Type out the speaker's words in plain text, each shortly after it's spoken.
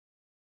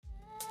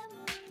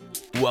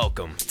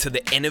Welcome to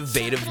the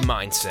Innovative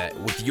Mindset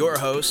with your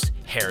host,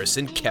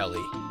 Harrison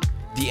Kelly.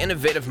 The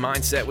Innovative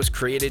Mindset was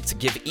created to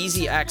give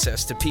easy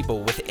access to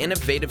people with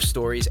innovative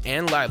stories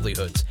and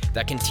livelihoods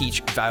that can teach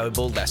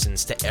valuable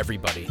lessons to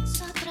everybody.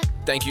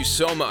 Thank you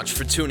so much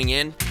for tuning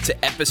in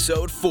to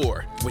episode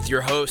 4 with your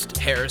host,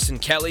 Harrison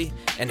Kelly,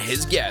 and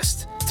his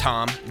guest,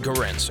 Tom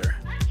Gerencer.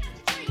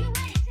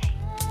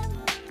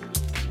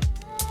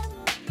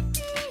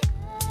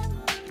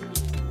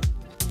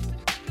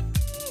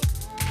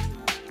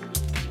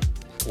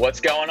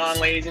 What's going on,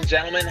 ladies and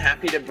gentlemen?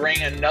 Happy to bring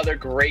another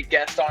great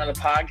guest on the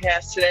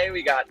podcast today.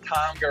 We got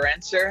Tom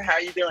Gerencer. How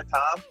are you doing,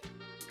 Tom?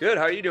 Good.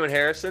 How are you doing,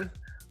 Harrison?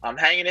 I'm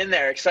hanging in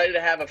there. Excited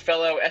to have a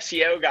fellow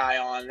SEO guy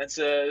on. This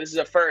is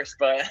a first,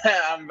 but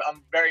I'm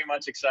very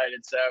much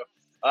excited. So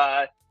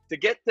to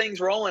get things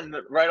rolling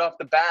right off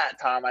the bat,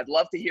 Tom, I'd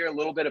love to hear a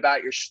little bit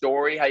about your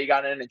story, how you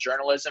got into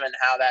journalism, and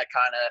how that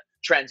kind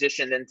of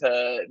transitioned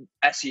into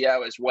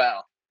SEO as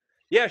well.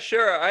 Yeah,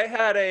 sure. I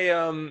had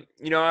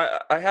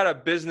I had a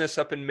business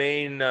up in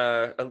Maine.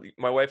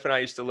 My wife and I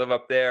used to live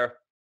up there,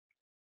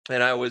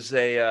 and I was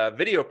a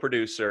video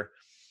producer.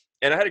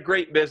 And I had a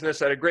great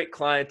business. I had a great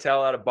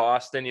clientele out of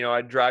Boston.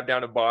 I'd drive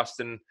down to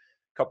Boston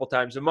a couple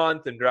times a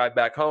month and drive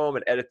back home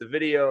and edit the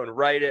video and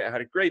write it. I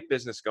had a great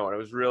business going. It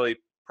was really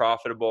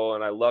profitable,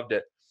 and I loved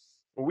it.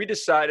 We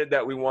decided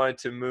that we wanted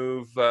to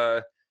move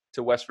to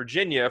West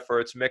Virginia for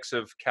its mix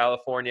of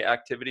California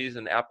activities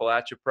and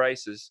Appalachia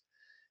prices.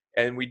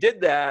 And we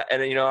did that.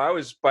 And, I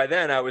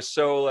was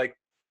so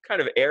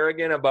kind of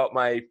arrogant about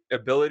my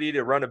ability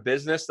to run a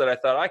business that I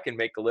thought I can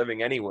make a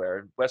living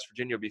anywhere. West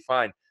Virginia will be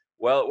fine.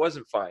 Well, it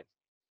wasn't fine,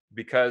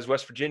 because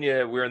West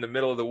Virginia, we're in the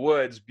middle of the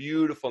woods,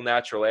 beautiful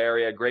natural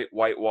area, great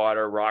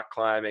whitewater, rock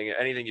climbing,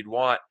 anything you'd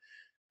want,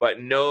 but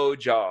no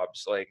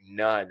jobs, like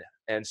none.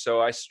 And so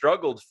I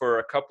struggled for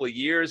a couple of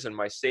years, and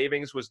my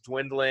savings was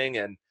dwindling.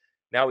 And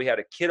now we had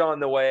a kid on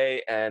the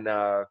way. And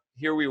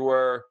here we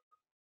were,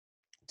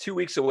 2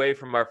 weeks away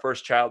from our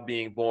first child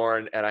being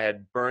born, and I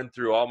had burned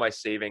through all my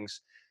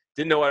savings,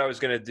 didn't know what I was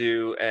going to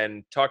do,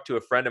 and talked to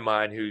a friend of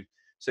mine who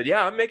said,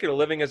 yeah, I'm making a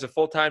living as a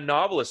full-time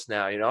novelist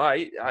now.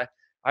 I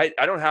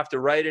don't have to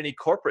write any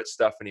corporate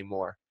stuff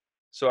anymore.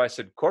 So I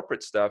said,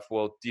 corporate stuff?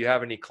 Well, do you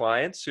have any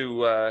clients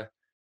who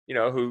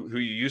you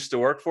used to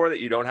work for that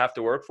you don't have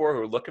to work for,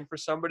 who are looking for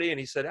somebody? And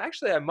he said,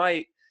 actually, I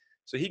might.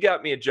 So he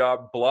got me a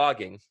job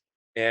blogging,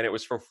 and it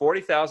was for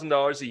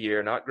 $40,000 a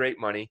year, not great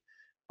money.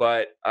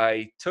 But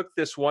I took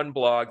this one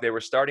blog. They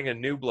were starting a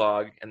new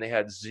blog, and they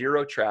had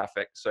zero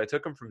traffic. So I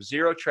took them from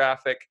zero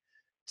traffic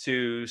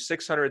to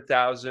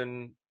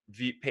 600,000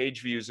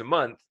 page views a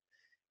month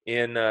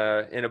in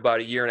about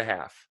a year and a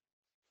half.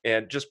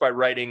 And just by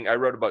writing, I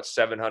wrote about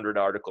 700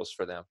 articles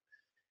for them.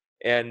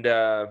 And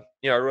I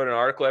wrote an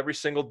article every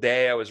single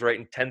day. I was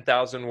writing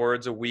 10,000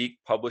 words a week,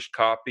 published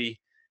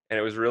copy, and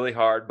it was really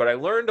hard. But I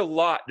learned a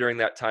lot during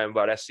that time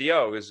about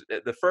SEO. Because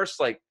the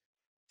first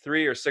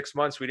 3 or 6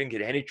 months, we didn't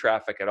get any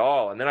traffic at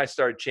all. And then I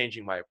started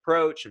changing my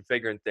approach and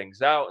figuring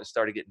things out and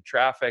started getting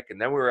traffic. And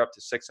then we were up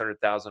to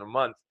 600,000 a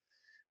month,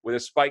 with a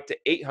spike to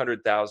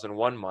 800,000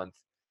 one month.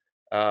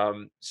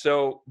 But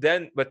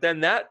then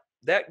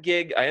that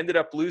gig, I ended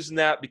up losing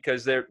that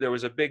because there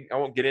was a big, I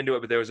won't get into it,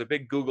 but there was a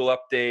big Google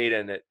update,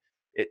 and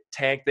it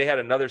tanked. They had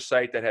another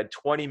site that had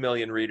 20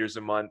 million readers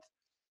a month.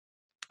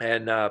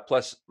 And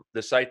plus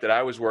the site that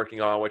I was working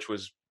on, which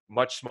was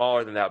much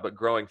smaller than that, but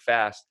growing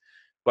fast.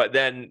 But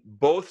then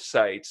both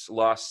sites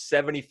lost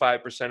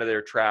 75% of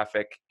their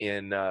traffic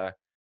in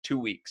 2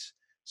 weeks.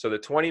 So the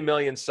 20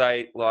 million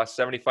site lost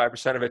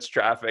 75% of its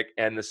traffic,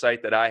 and the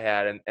site that I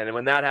had. And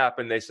when that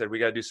happened, they said, we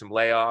got to do some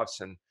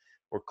layoffs, and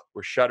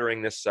we're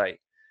shuttering this site.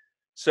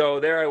 So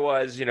there I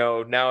was,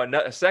 now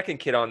a second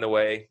kid on the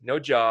way, no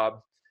job,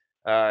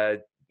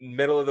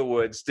 middle of the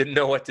woods, didn't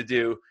know what to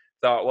do.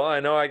 Thought, well, I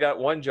know I got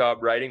one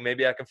job writing.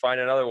 Maybe I can find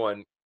another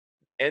one.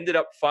 Ended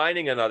up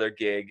finding another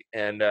gig,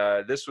 and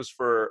this was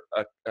for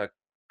a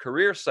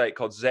career site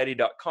called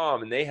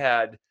Zeddy.com, and they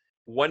had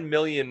 1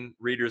 million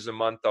readers a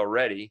month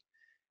already.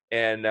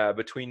 And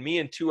between me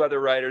and 2 other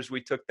writers,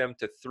 we took them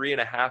to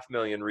 3.5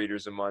 million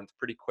readers a month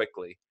pretty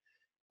quickly.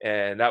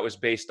 And that was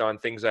based on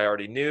things I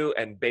already knew,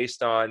 and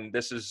based on,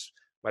 this is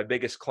my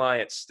biggest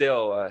client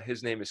still.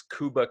 His name is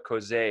Kuba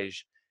Kozej,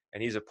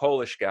 and he's a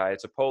Polish guy.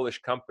 It's a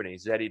Polish company,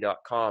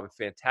 Zeddy.com, a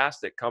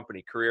fantastic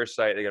company, career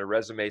site. They got a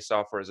resume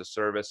software as a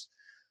service.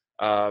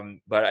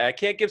 But I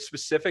can't give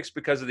specifics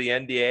because of the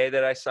NDA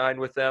that I signed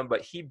with them.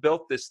 But he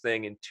built this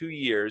thing in 2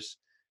 years,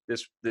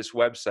 this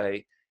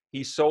website.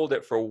 He sold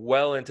it for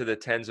well into the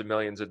tens of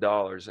millions of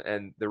dollars.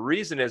 And the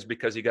reason is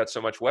because he got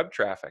so much web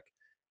traffic.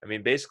 I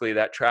mean, basically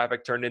that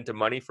traffic turned into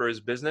money for his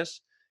business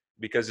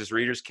because his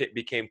readers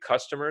became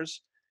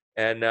customers.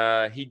 And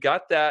he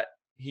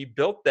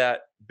built that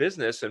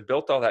business and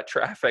built all that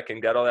traffic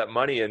and got all that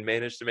money and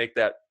managed to make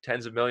that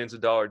tens of millions of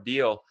dollar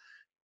deal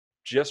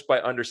just by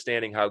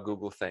understanding how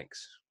Google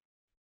thinks.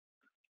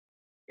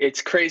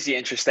 It's crazy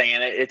interesting,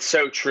 and it's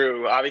so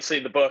true. Obviously,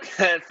 the book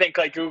Think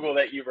Like Google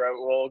that you wrote,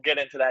 we'll get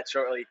into that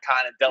shortly,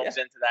 kind of delves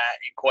into that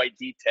in quite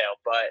detail.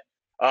 But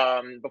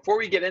Before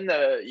we get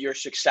into your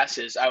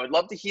successes, I would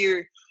love to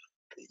hear.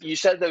 You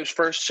said those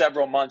first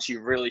several months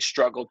you really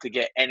struggled to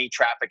get any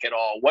traffic at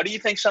all. What do you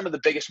think some of the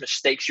biggest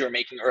mistakes you were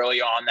making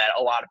early on that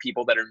a lot of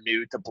people that are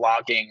new to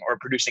blogging or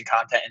producing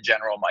content in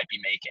general might be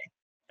making?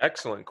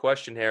 Excellent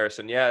question,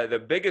 Harrison. Yeah, the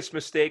biggest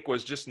mistake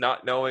was just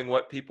not knowing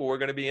what people were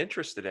going to be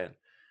interested in.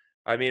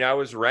 I mean, I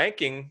was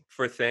ranking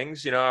for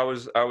things, I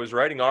was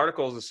writing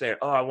articles and saying,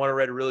 "Oh, I want to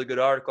write a really good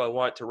article. I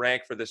want to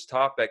rank for this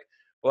topic."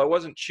 Well, I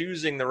wasn't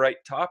choosing the right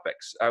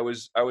topics. I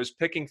was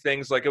picking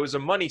things like it was a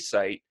money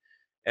site.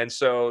 And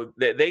so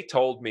they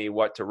told me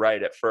what to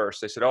write at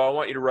first. They said, "Oh, I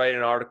want you to write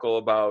an article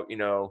about,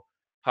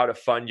 how to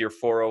fund your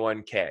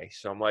 401k."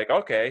 So I'm like,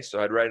 "Okay."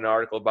 So I'd write an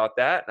article about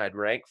that and I'd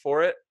rank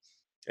for it.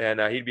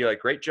 And he'd be like,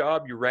 "Great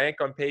job. You rank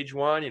on page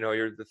one,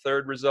 you're the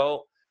third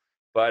result."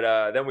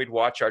 But then we'd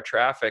watch our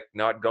traffic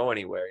not go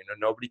anywhere.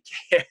 Nobody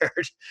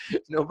cared.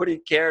 Nobody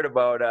cared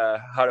about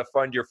how to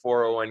fund your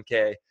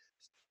 401k.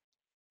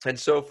 And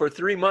so for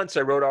 3 months,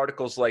 I wrote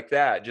articles like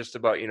that, just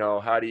about,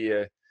 how do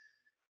you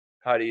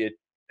how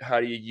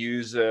do you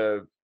use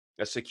a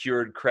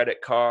secured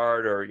credit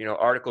card, or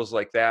articles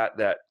like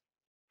that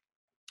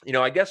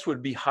I guess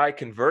would be high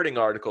converting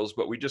articles,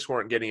 but we just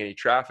weren't getting any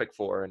traffic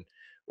for. And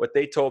what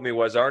they told me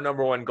was, our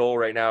number one goal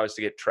right now is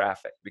to get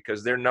traffic,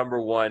 because their number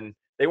one,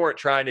 they weren't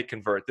trying to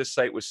convert. This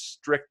site was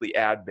strictly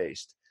ad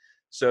based.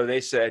 So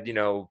they said,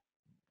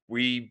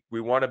 we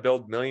want to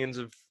build millions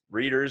of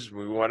readers,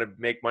 we want to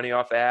make money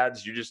off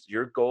ads,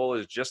 your goal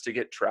is just to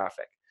get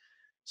traffic.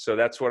 So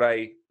that's what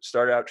I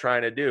started out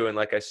trying to do. And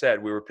like I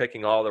said, we were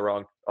picking all the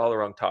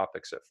wrong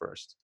topics at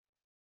first.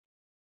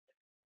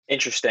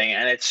 Interesting.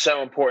 And it's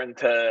so important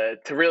to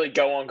really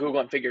go on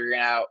Google and figure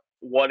out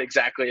what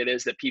exactly it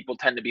is that people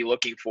tend to be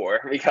looking for.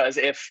 Because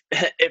if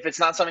if it's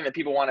not something that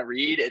people want to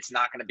read, it's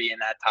not going to be in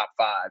that top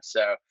five.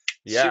 So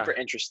Yeah. super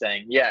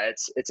interesting. Yeah,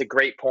 it's a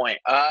great point.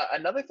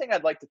 Another thing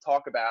I'd like to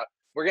talk about.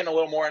 We're getting a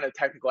little more into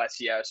technical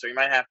SEO, so you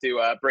might have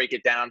to break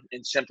it down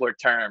in simpler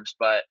terms.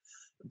 But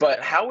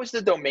Yeah. how is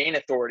the domain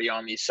authority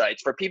on these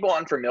sites? For people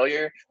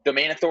unfamiliar,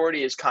 domain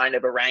authority is kind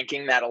of a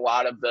ranking that a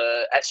lot of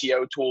the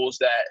SEO tools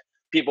that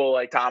people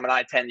like Tom and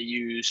I tend to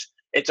use.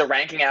 It's a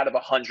ranking out of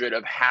 100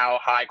 of how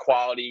high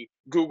quality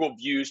Google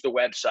views the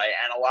website.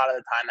 And a lot of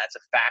the time that's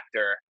a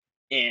factor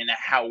in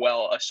how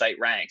well a site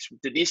ranks.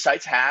 Did these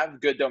sites have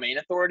good domain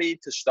authority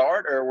to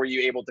start, or were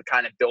you able to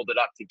kind of build it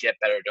up to get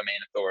better domain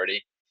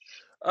authority?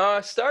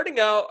 Starting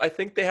out, I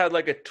think they had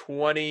like a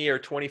 20 or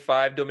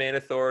 25 domain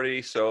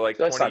authority. So like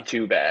So that's 20, not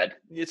too bad.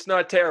 it's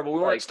not terrible. We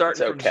weren't Like, it's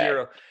starting from okay.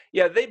 zero.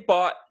 Yeah, they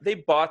bought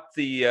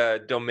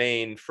the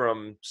domain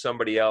from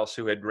somebody else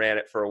who had ran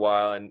it for a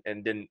while,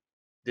 and didn't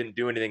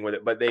do anything with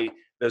it. But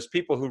those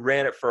people who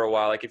ran it for a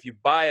while, like if you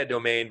buy a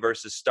domain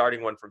versus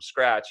starting one from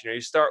scratch,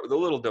 you start with a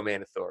little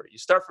domain authority. You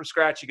start from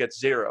scratch, you get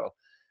zero.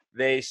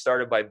 They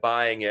started by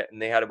buying it,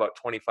 and they had about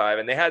 25,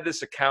 and they had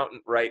this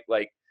accountant write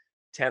like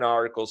 10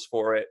 articles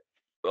for it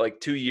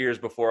like 2 years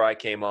before I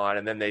came on,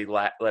 and then they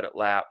let it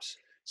lapse.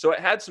 So it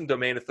had some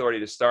domain authority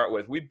to start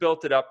with. I think we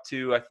built it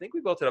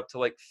up to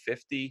like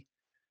 50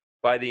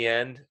 by the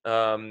end.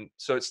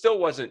 So it still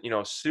wasn't,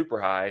 super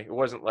high. It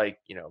wasn't like,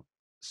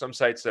 some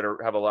sites that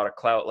have a lot of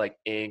clout, like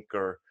Inc.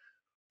 or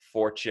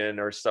Fortune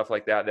or stuff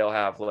like that. They'll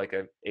have like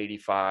a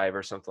 85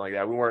 or something like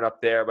that. We weren't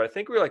up there, but I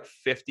think we were like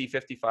 50,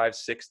 55,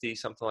 60,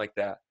 something like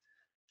that.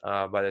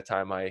 By the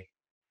time I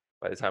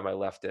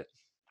left it.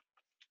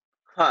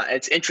 Huh,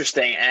 it's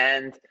interesting.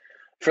 And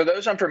for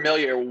those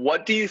unfamiliar,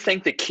 what do you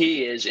think the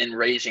key is in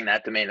raising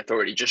that domain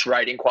authority? Just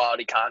writing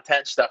quality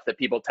content, stuff that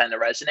people tend to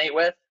resonate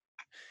with?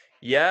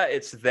 Yeah,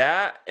 it's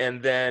that.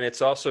 And then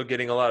it's also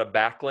getting a lot of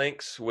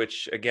backlinks,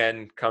 which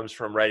again comes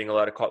from writing a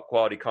lot of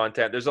quality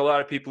content. There's a lot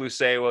of people who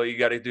say, well, you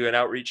got to do an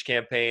outreach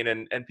campaign,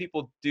 and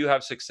people do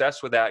have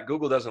success with that.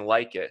 Google doesn't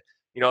like it.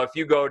 If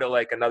you go to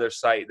like another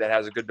site that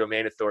has a good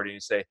domain authority and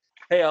you say,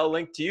 "Hey, I'll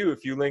link to you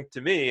if you link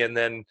to me," and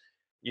then,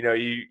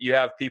 you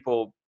have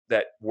people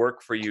that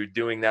work for you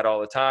doing that all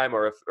the time,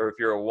 or if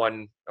you're a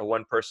one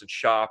person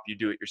shop, you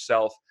do it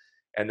yourself,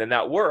 and then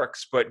that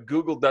works. But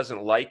Google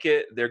doesn't like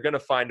it. They're going to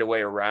find a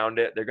way around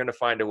it. They're going to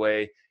find a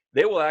way.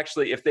 They will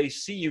actually, if they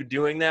see you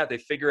doing that, they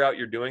figure out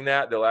you're doing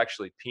that, they'll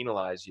actually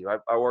penalize you.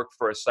 I worked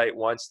for a site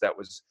once that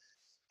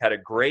had a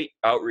great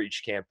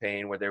outreach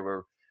campaign where they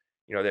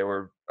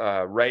were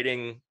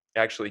writing,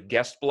 actually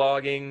guest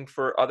blogging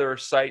for other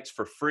sites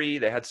for free.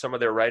 They had some of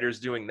their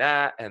writers doing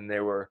that, and they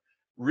were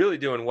really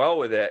doing well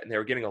with it, and they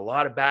were getting a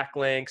lot of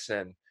backlinks,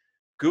 and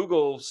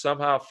Google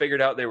somehow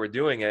figured out they were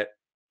doing it,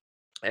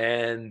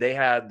 and they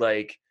had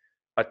like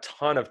a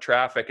ton of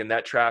traffic, and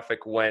that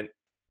traffic went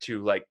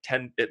to like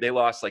 10, they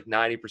lost like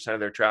 90% of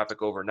their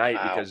traffic overnight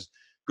Wow. because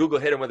Google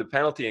hit them with a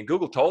penalty, and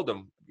Google told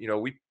them,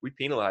 we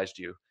penalized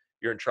you,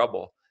 you're in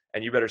trouble,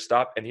 and you better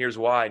stop, and here's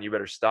why, and you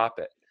better stop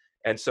it.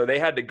 And so they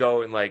had to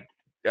go and like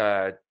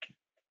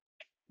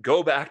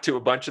go back to a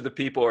bunch of the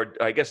people, or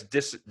I guess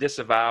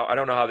disavow. I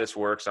don't know how this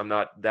works. I'm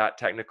not that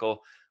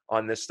technical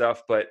on this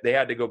stuff, but they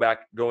had to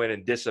go in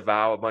and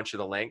disavow a bunch of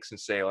the links and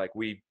say like,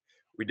 we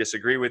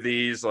disagree with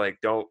these, like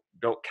don't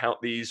count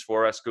these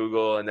for us,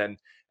 Google. And then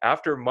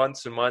after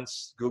months and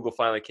months, Google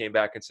finally came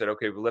back and said,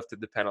 okay, we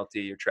lifted the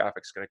penalty. Your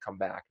traffic's going to come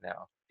back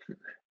now.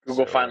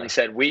 Google So, finally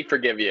said, "We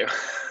forgive you."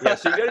 yeah,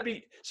 so you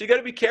got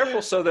to be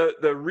careful. So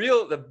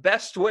the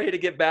best way to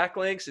get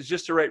backlinks is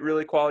just to write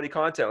really quality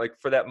content. Like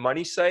for that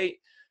money site,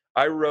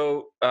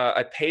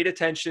 I paid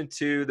attention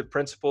to the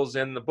principles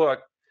in the book,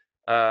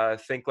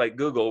 Think Like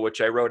Google,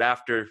 which I wrote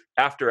after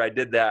I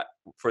did that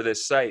for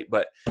this site.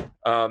 But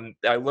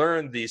I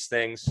learned these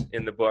things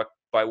in the book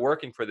by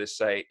working for this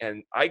site,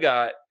 and I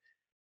got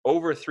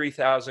over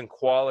 3,000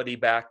 quality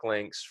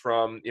backlinks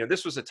from,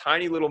 this was a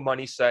tiny little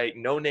money site,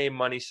 no name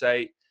money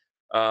site.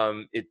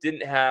 It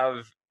didn't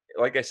have,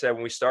 like I said,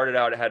 when we started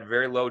out, it had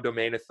very low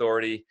domain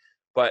authority,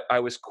 but I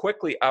was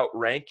quickly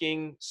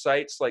outranking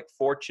sites like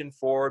Fortune,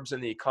 Forbes,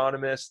 and The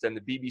Economist, and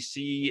the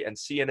BBC, and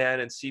CNN,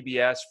 and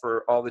CBS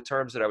for all the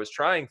terms that I was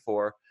trying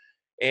for,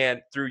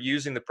 and through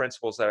using the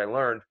principles that I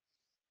learned.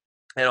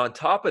 And on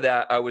top of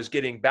that, I was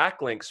getting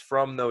backlinks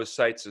from those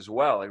sites as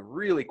well, like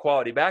really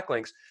quality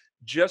backlinks,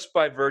 just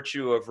by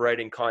virtue of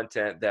writing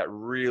content that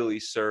really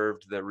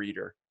served the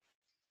reader.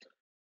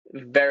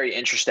 Very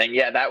interesting.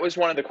 Yeah, that was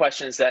one of the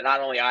questions that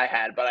not only I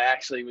had, but I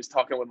actually was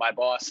talking with my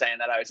boss saying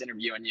that I was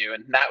interviewing you.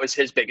 And that was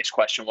his biggest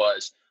question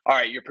was, all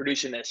right, you're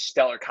producing this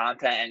stellar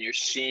content and you're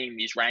seeing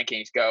these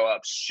rankings go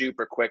up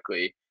super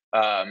quickly.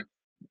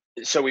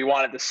 So we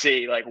wanted to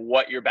see like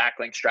what your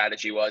backlink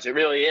strategy was. It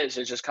really is.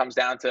 It just comes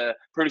down to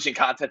producing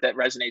content that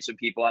resonates with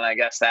people. And I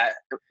guess that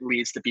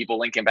leads to people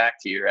linking back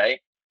to you, right?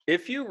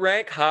 If you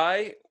rank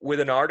high with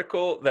an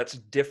article that's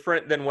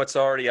different than what's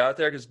already out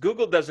there, because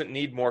Google doesn't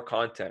need more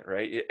content,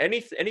 right?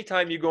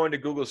 Anytime you go into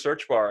Google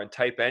search bar and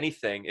type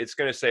anything, it's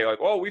going to say like,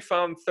 oh, we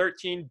found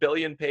 13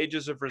 billion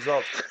pages of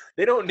results.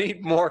 They don't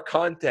need more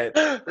content.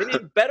 They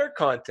need better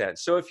content.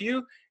 So if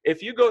you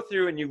go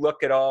through and you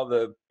look at all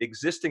the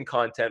existing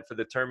content for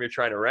the term you're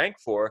trying to rank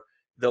for,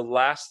 the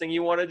last thing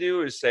you want to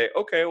do is say,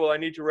 okay, well, I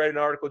need to write an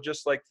article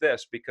just like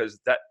this, because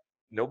that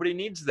nobody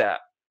needs that.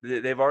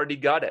 They've already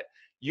got it.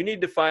 You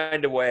need to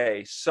find a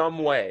way, some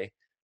way,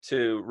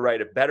 to write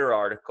a better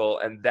article,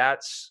 and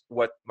that's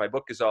what my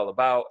book is all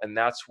about. And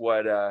that's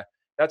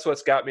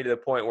what's got me to the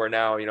point where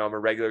now, I'm a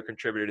regular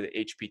contributor to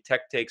the HP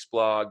Tech Takes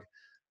blog.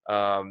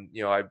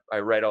 I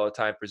write all the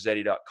time for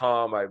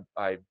Zeddy.com.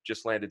 I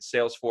just landed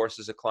Salesforce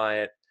as a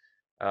client.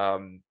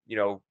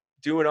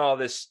 Doing all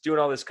this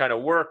kind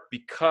of work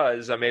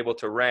because I'm able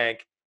to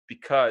rank,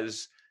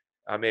 because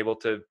I'm able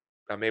to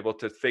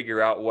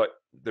figure out what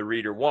the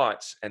reader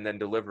wants and then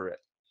deliver it.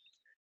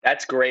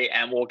 That's great.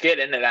 And we'll get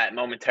into that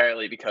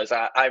momentarily because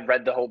I've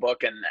read the whole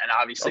book and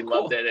obviously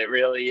loved it. It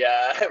really,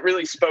 it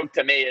really spoke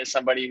to me as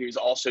somebody who's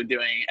also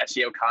doing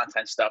SEO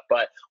content stuff.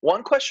 But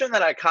one question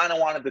that I kind of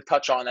wanted to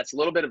touch on, that's a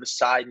little bit of a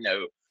side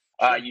note.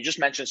 You just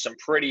mentioned some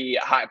pretty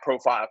high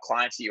profile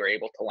clients that you were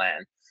able to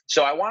land.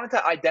 So I wanted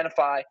to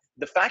identify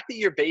the fact that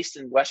you're based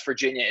in West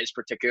Virginia is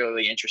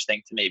particularly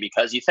interesting to me,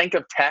 because you think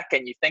of tech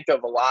and you think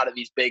of a lot of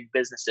these big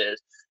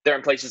businesses. They're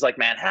in places like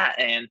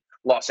Manhattan,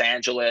 Los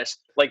Angeles,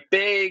 like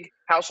big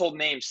household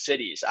name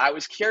cities. I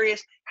was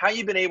curious how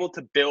you've been able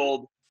to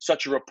build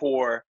such a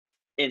rapport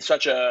in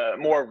such a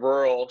more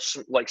rural,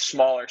 like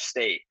smaller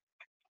state.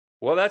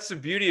 Well, that's the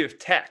beauty of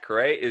tech,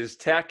 right?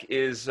 Tech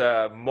is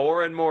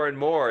more and more and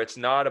more. It's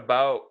not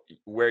about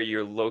where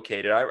you're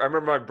located. I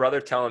remember my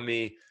brother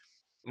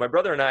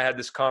and I had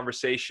this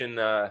conversation.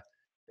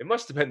 It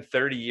must have been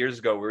 30 years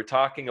ago. We were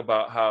talking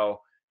about how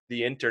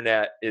the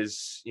internet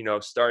is,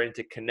 starting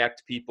to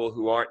connect people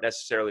who aren't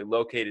necessarily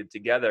located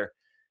together.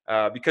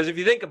 Because if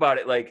you think about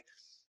it, like,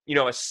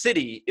 a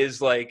city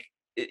is like,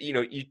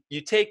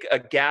 you take a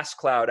gas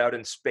cloud out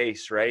in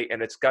space, right?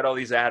 And it's got all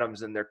these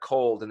atoms and they're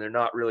cold and they're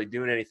not really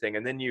doing anything.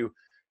 And then you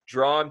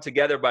draw them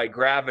together by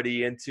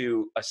gravity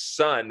into a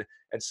sun,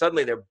 and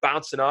suddenly they're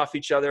bouncing off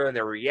each other and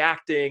they're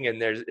reacting and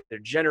they're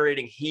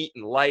generating heat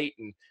and light.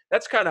 And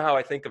that's kind of how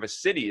I think of a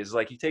city, is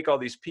like you take all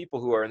these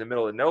people who are in the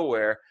middle of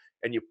nowhere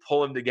and you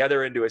pull them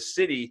together into a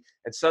city,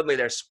 and suddenly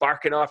they're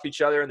sparking off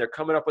each other and they're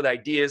coming up with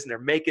ideas and they're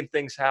making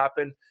things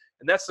happen.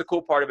 And that's the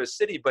cool part of a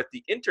city. But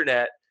the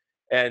internet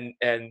and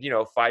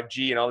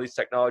 5G and all these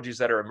technologies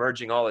that are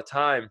emerging all the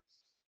time,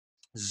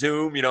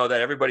 Zoom, that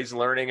everybody's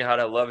learning how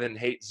to love and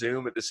hate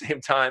Zoom at the same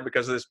time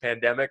because of this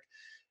pandemic,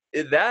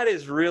 that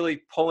is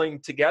really pulling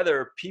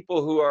together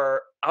people who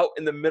are out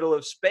in the middle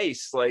of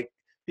space, like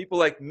people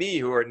like me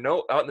who are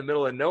out in the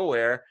middle of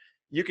nowhere.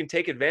 You can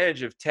take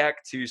advantage of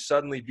tech to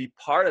suddenly be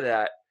part of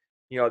that,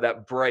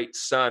 that bright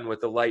sun with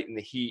the light and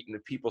the heat and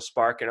the people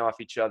sparking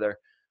off each other.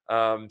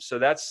 So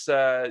that's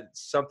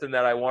something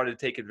that I wanted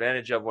to take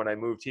advantage of when I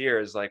moved here,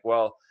 is like,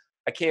 well,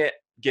 I can't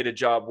get a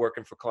job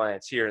working for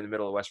clients here in the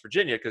middle of West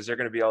Virginia because they're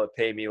going to be able to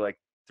pay me like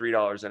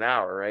 $3 an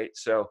hour, right?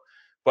 So,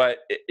 but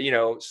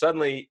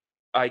suddenly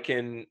I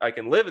can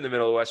live in the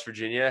middle of West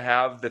Virginia,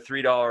 have the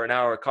 $3 an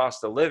hour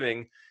cost of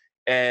living,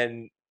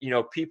 and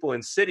people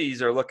in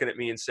cities are looking at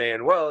me and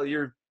saying, well,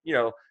 you're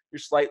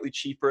slightly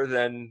cheaper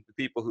than the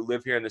people who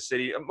live here in the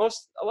city.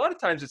 A lot of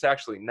times it's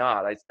actually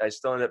not. I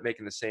still end up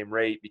making the same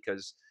rate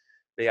because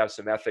they have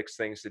some ethics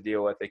things to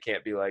deal with. They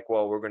can't be like,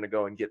 well, we're going to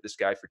go and get this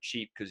guy for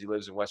cheap because he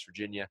lives in West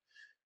Virginia.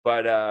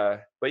 But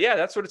yeah,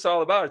 that's what it's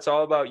all about. It's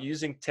all about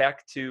using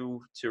tech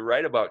to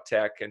write about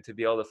tech and to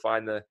be able to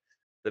find the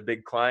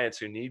big clients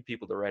who need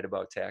people to write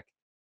about tech.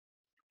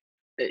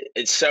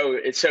 It's so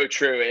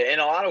true. In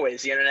a lot of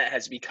ways, the internet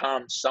has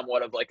become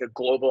somewhat of like a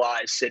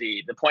globalized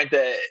city. The point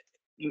that,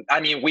 I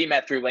mean, we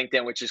met through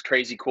LinkedIn, which is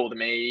crazy cool to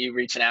me. You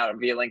reaching out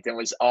via LinkedIn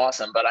was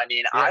awesome. But I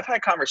mean, Yeah. I've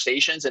had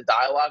conversations and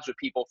dialogues with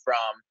people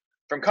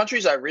from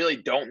countries I really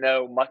don't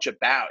know much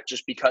about,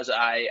 just because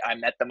I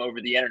met them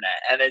over the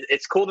internet. And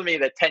it's cool to me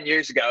that 10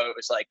 years ago it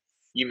was like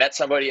you met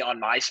somebody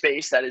on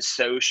MySpace. That is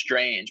so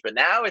strange. But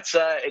now it's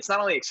not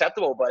only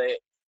acceptable, but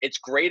it's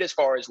great as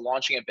far as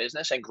launching a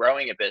business and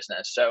growing a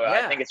business. So I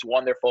Yeah. think it's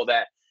wonderful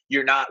that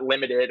you're not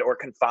limited or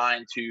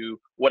confined to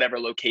whatever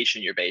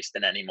location you're based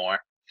in anymore.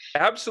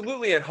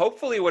 Absolutely. And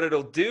hopefully what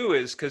it'll do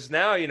is, because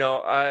now,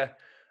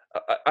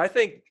 I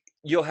think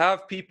you'll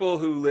have people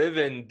who live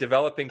in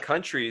developing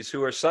countries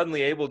who are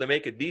suddenly able to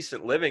make a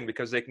decent living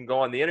because they can go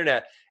on the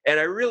internet. And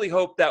I really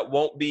hope that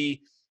won't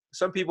be,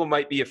 some people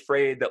might be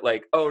afraid that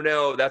like, oh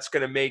no, that's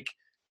going to make,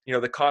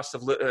 the cost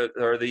of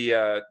or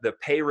the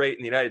pay rate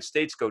in the United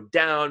States go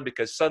down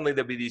because suddenly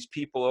there'll be these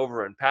people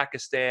over in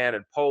Pakistan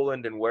and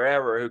Poland and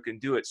wherever who can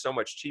do it so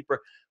much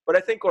cheaper. But I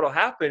think what'll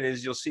happen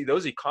is you'll see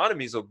those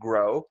economies will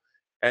grow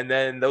and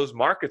then those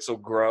markets will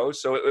grow.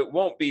 So it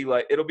won't be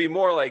like, it'll be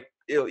more like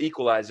it'll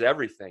equalize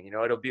everything.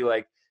 It'll be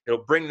like,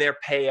 it'll bring their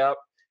pay up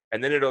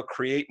and then it'll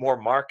create more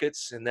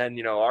markets. And then,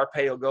 our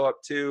pay will go up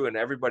too. And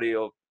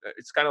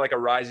it's kind of like a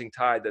rising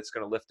tide that's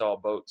going to lift all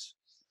boats.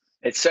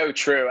 It's so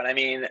true. And I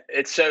mean,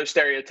 it's so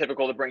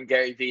stereotypical to bring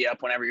Gary Vee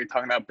up whenever you're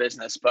talking about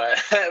business. But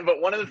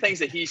but one of the things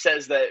that he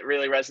says that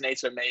really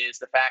resonates with me is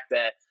the fact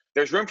that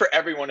there's room for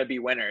everyone to be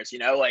winners.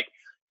 Like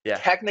Yeah.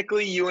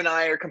 technically you and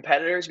I are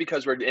competitors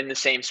because we're in the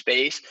same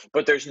space,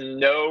 but there's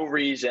no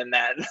reason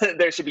that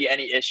there should be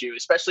any issue,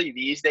 especially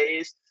these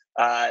days.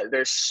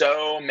 There's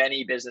so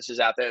many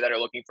businesses out there that are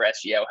looking for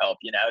SEO help,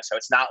 so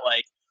it's not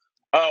like,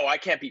 oh, I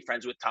can't be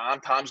friends with Tom.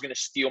 Tom's going to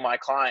steal my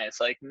clients.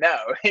 Like, no,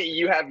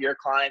 you have your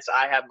clients.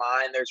 I have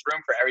mine. There's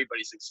room for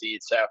everybody to succeed.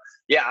 So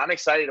yeah, I'm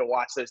excited to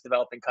watch those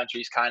developing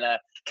countries kind of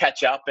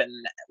catch up and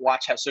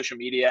watch how social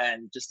media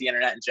and just the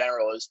internet in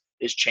general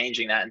is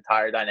changing that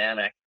entire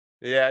dynamic.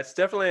 Yeah, it's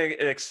definitely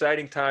an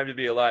exciting time to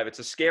be alive. It's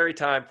a scary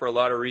time for a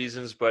lot of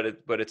reasons, but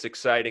it's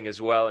exciting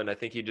as well. And I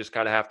think you just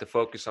kind of have to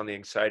focus on the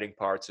exciting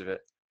parts of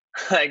it.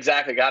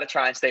 Exactly. Got to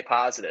try and stay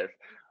positive.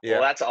 Well, Yeah.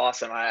 that's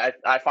awesome. I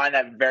find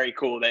that very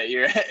cool that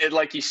you're,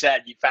 like you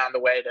said, you found a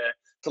way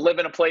to live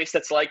in a place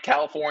that's like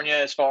California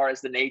as far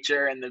as the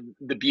nature and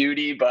the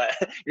beauty, but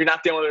you're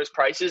not dealing with those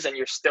prices and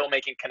you're still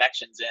making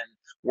connections in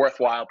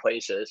worthwhile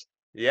places.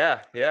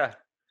 Yeah. Yeah.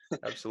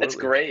 That's Absolutely.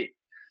 great.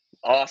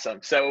 Awesome.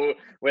 So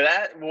with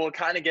that, we'll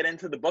kind of get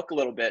into the book a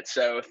little bit.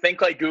 So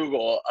Think Like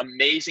Google,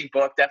 amazing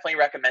book. Definitely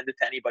recommend it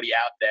to anybody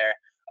out there.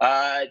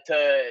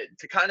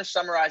 To kind of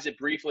summarize it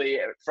briefly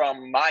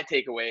from my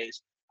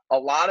takeaways, a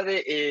lot of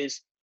it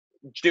is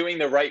doing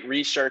the right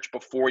research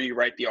before you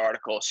write the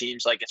article.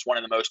 Seems like it's one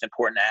of the most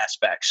important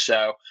aspects.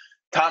 So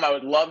Tom, I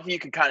would love if you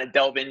could kind of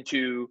delve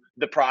into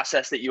the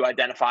process that you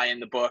identify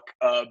in the book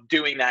of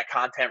doing that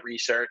content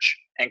research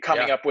and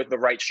coming Yeah. up with the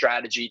right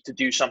strategy to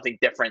do something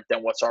different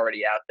than what's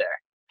already out there.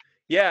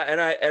 Yeah, and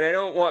I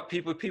don't want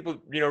people,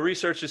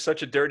 research is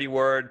such a dirty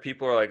word.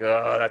 People are like,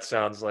 "Oh, that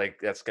sounds like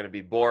that's going to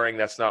be boring.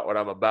 That's not what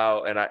I'm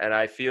about." And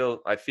I feel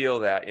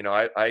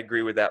that, I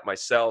agree with that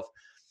myself.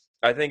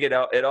 I think it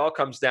all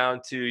comes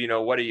down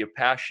to, what are you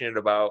passionate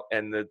about?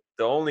 And the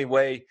only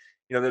way,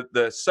 the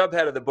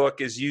subhead of the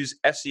book is use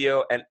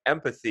SEO and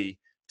empathy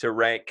to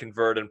rank,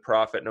 convert, and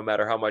profit, no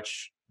matter how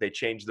much they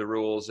change the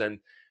rules. And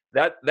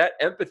that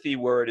empathy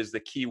word is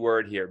the key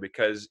word here,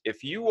 because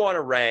if you want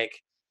to rank,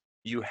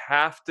 you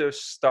have to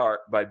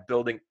start by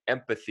building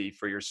empathy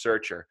for your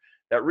searcher.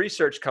 That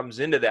research comes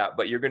into that,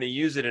 but you're going to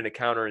use it in a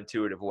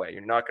counterintuitive way.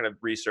 You're not going to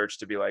research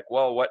to be like,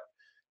 well, what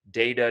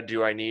data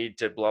do I need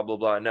to blah, blah,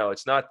 blah. No,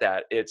 it's not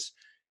that. It's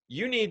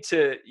you're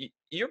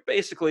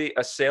basically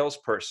a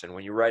salesperson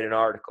when you write an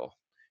article.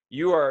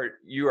 You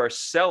are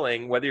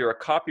selling, whether you're a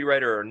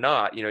copywriter or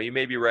not. You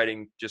may be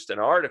writing just an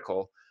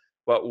article,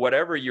 but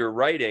whatever you're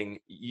writing,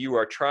 you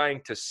are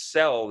trying to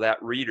sell that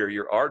reader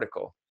your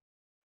article.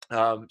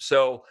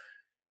 So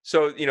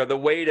the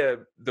way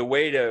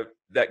to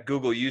that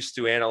Google used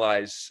to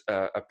analyze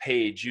a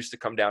page used to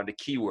come down to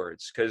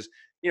keywords, because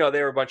they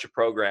were a bunch of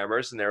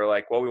programmers and they were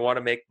like, well, we want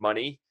to make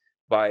money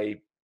by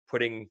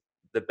putting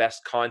the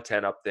best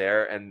content up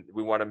there, and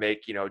we want to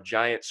make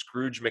giant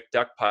Scrooge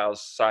McDuck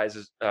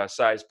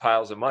size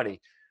piles of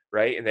money,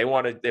 right? And they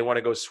want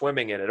to go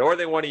swimming in it, or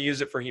they want to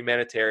use it for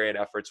humanitarian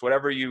efforts,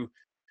 whatever you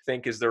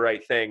think is the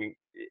right thing.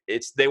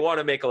 They want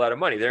to make a lot of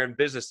money. They're in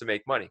business to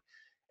make money.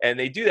 And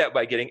they do that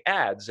by getting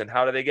ads. And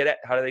how do they get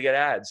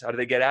ads? How do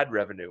they get ad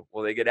revenue?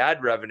 Well, they get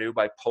ad revenue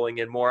by pulling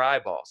in more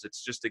eyeballs.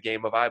 It's just a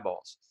game of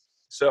eyeballs.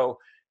 So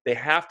they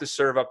have to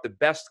serve up the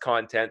best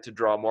content to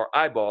draw more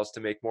eyeballs to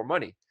make more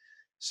money.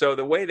 So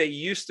the way they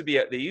used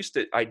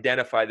to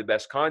identify the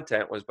best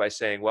content was by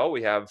saying, well,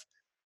 we have,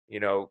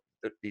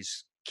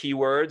 these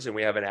keywords, and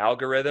we have an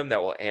algorithm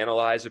that will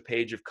analyze a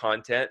page of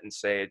content and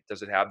say,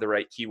 does it have the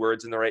right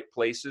keywords in the right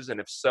places? And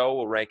if so,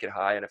 we'll rank it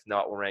high. And if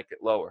not, we'll rank it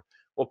lower.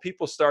 Well,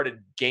 people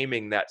started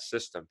gaming that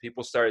system.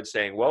 People started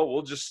saying, well,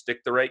 we'll just stick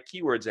the right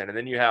keywords in. And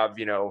then you have,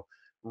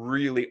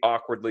 really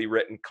awkwardly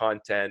written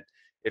content.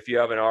 If you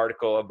have an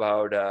article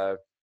about,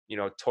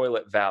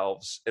 toilet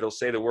valves, it'll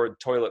say the word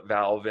toilet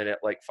valve in it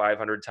like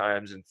 500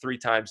 times and 3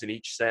 times in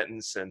each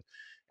sentence. And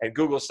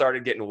Google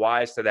started getting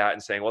wise to that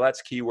and saying, well,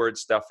 that's keyword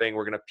stuffing.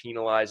 We're going to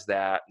penalize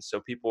that. And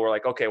so people were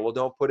like, okay, well,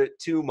 don't put it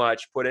too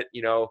much. Put it,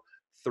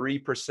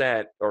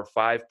 3% or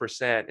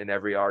 5% in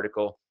every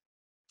article.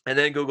 And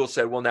then Google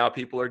said, well, now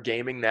people are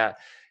gaming that.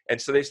 And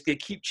so they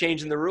keep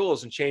changing the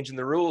rules and changing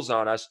the rules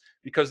on us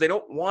because they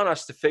don't want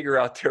us to figure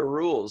out their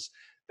rules.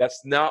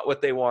 That's not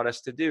what they want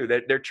us to do.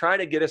 They're trying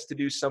to get us to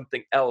do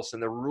something else.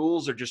 And the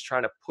rules are just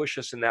trying to push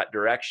us in that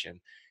direction.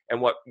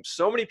 And what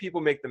so many people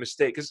make the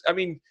mistake, because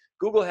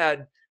Google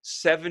had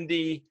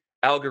 70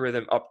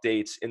 algorithm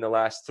updates in the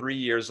last 3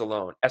 years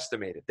alone,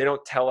 estimated. They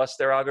don't tell us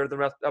their algorithm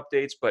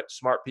updates, but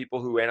smart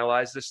people who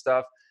analyze this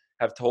stuff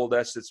have told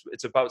us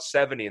it's about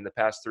 70 in the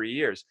past 3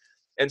 years.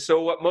 And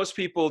so what most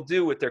people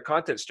do with their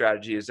content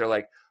strategy is they're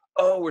like,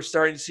 oh, we're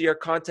starting to see our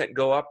content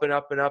go up and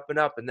up and up and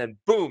up. And then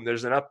boom,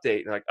 there's an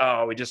update. And like,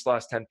 oh, we just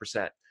lost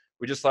 10%.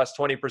 We just lost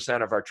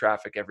 20% of our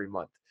traffic every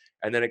month.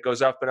 And then it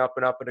goes up and up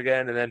and up and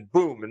again. And then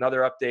boom,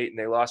 another update and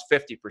they lost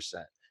 50%.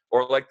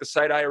 Or like the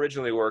site I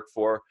originally worked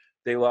for,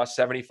 they lost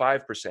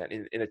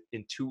 75%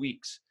 in 2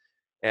 weeks.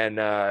 And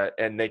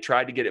they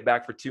tried to get it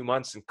back for 2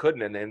 months and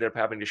couldn't. And they ended up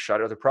having to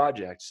shutter the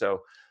project.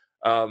 So,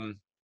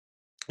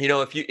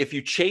 if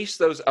you chase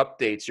those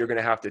updates, you're going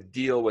to have to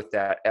deal with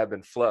that ebb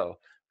and flow.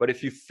 But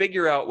if you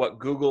figure out what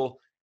Google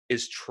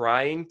is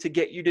trying to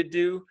get you to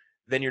do,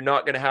 then you're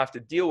not going to have to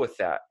deal with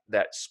that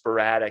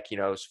sporadic,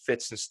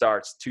 fits and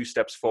starts, 2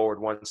 steps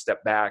forward, 1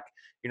 step back.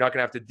 You're not going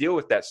to have to deal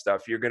with that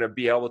stuff. You're going to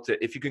be able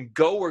to, if you can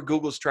go where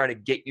Google's trying to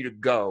get you to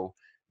go,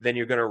 then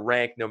you're going to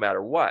rank no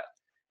matter what.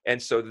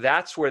 And so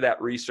that's where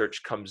that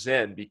research comes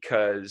in,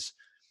 because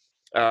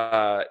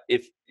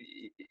if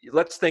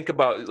let's think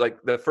about, like,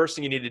 the first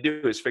thing you need to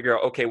do is figure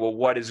out, okay, well,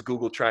 what is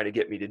Google trying to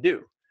get me to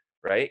do,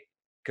 right?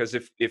 Because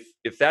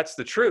if that's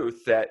the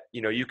truth, that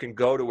you can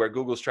go to where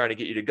Google's trying to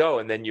get you to go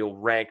and then you'll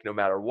rank no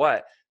matter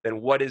what,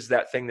 then what is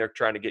that thing they're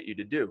trying to get you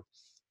to do?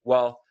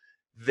 Well,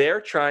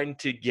 they're trying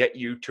to get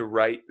you to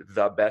write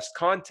the best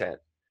content.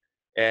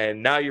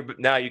 And now you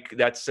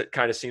that's, it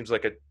kind of seems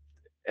like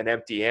an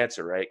empty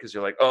answer, right? Because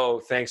you're like,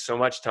 oh, thanks so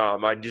much,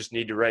 Tom. I just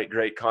need to write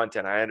great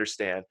content. I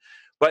understand.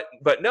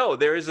 But no,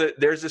 there's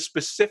a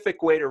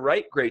specific way to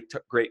write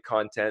great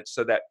content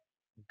so that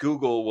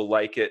Google will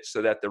like it,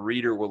 so that the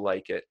reader will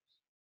like it.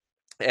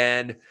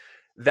 And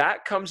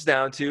that comes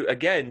down to,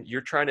 again,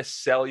 you're trying to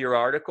sell your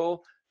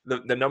article.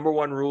 The number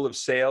one rule of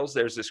sales,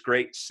 there's this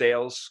great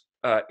sales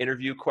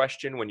interview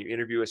question. When you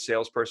interview a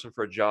salesperson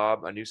for a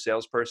job, a new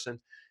salesperson,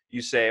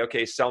 you say,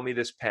 okay, sell me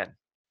this pen.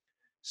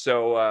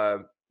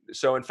 So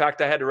in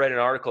fact, I had to write an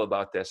article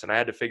about this, and I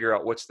had to figure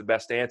out what's the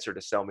best answer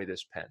to sell me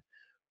this pen.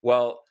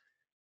 Well,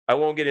 I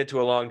won't get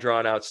into a long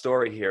drawn out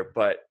story here,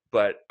 but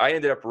I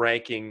ended up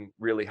ranking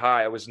really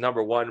high. I was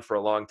number 1 for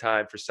a long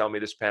time for sell me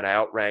this pen. I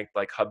outranked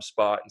like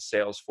HubSpot and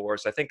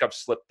Salesforce. I think I've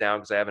slipped down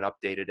because I haven't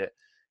updated it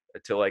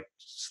to like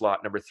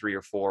slot number 3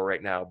 or 4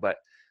 right now. But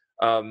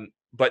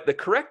the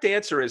correct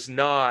answer is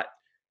not,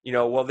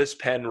 well, this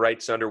pen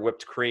writes under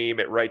whipped cream.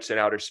 It writes in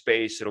outer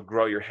space. It'll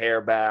grow your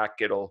hair back.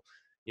 It'll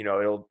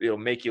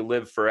make you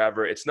live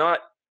forever. It's not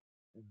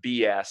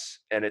BS,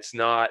 and it's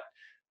not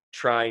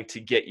trying to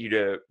get you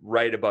to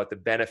write about the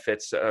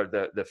benefits or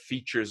the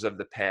features of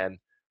the pen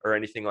or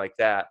anything like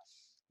that.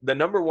 The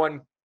number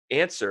one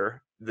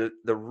answer, the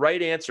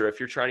right answer, if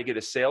you're trying to get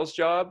a sales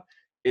job,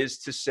 is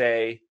to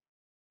say,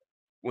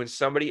 when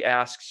somebody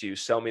asks you,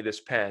 sell me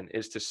this pen,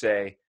 is to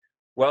say,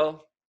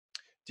 well,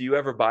 do you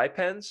ever buy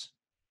pens?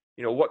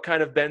 What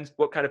kind of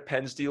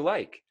pens do you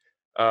like?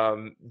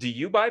 Do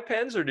you buy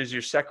pens, or does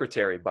your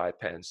secretary buy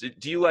pens?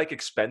 Do you like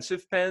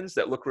expensive pens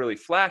that look really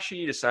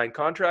flashy to sign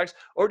contracts,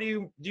 or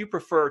do you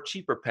prefer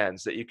cheaper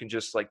pens that you can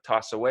just like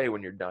toss away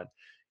when you're done?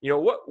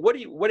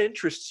 What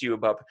interests you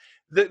about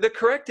the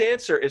correct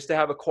answer is to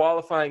have a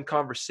qualifying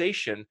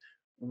conversation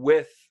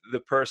with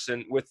the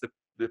person, with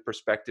the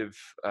prospective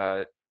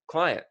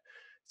client,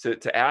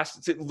 to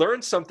ask, to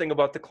learn something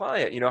about the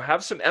client.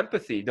 Have some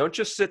empathy. Don't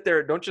just sit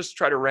there. Don't just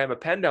try to ram a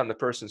pen down the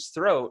person's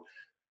throat.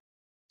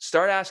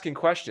 Start asking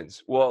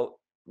questions. Well,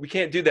 we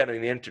can't do that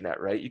on the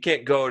internet, right? You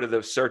can't go to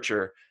the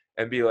searcher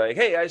and be like,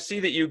 hey, I see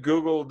that you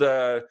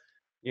Googled,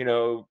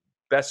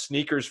 best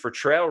sneakers for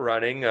trail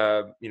running.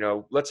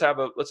 Let's have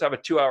a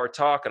 2-hour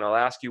talk and I'll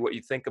ask you what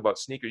you think about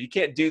sneakers. You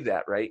can't do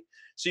that, right?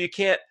 So you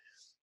can't,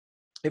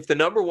 if the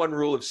number one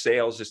rule of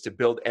sales is to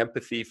build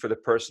empathy for the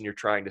person you're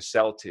trying to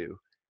sell to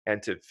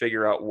and to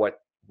figure out what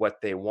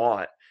they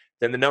want,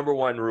 then the number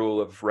one rule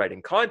of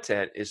writing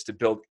content is to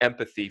build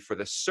empathy for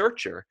the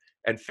searcher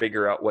and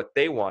figure out what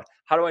they want.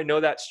 How do I know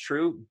that's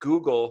true?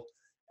 Google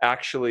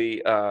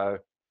actually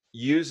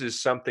uses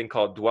something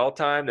called dwell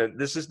time. And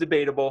this is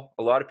debatable.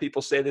 A lot of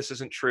people say this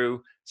isn't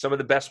true. Some of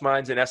the best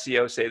minds in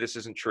SEO say this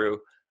isn't true.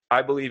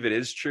 I believe it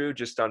is true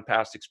just on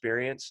past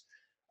experience.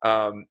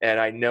 And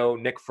I know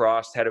Nick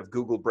Frost, head of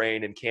Google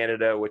Brain in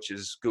Canada, which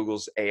is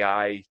Google's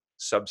AI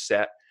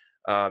subset,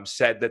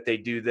 said that they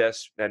do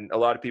this. And a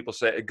lot of people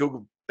say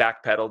Google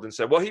backpedaled and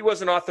said, well, he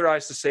wasn't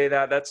authorized to say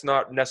that. That's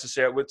not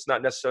necessary. It's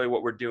not necessarily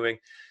what we're doing.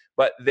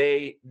 But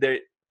the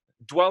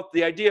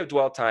idea of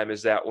dwell time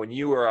is that when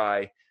you or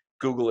I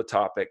Google a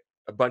topic,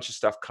 a bunch of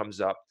stuff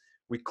comes up.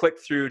 We click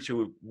through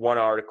to one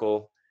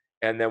article,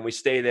 and then we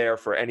stay there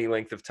for any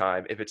length of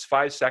time. If it's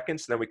 5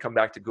 seconds, then we come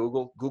back to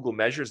Google. Google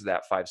measures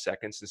that 5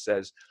 seconds and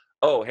says,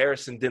 oh,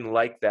 Harrison didn't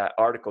like that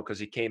article because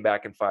he came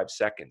back in 5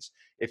 seconds.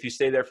 If you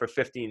stay there for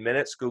 15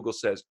 minutes, Google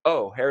says,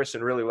 oh,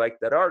 Harrison really liked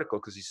that article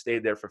because he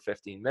stayed there for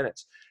 15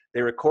 minutes.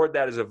 They record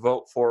that as a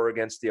vote for or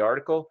against the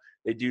article.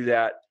 They do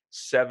that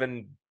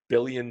 7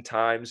 billion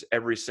times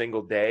every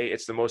single day.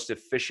 It's the most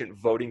efficient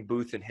voting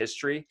booth in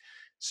history.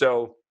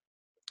 So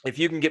if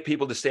you can get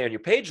people to stay on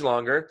your page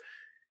longer,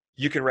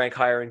 you can rank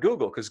higher in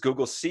Google because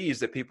Google sees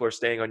that people are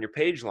staying on your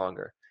page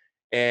longer.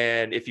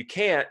 And if you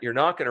can't, you're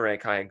not going to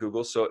rank high in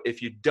Google. So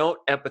if you don't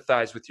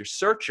empathize with your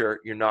searcher,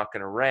 you're not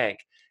going to rank.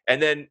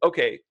 And then,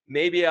 okay,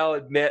 maybe I'll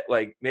admit,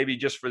 like maybe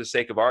just for the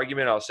sake of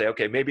argument, I'll say,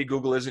 okay, maybe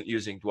Google isn't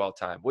using dwell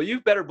time. Well,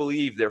 you better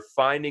believe they're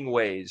finding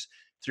ways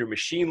through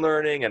machine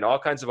learning and all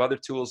kinds of other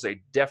tools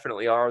they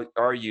definitely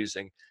are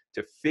using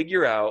to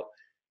figure out,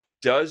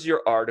 does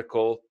your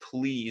article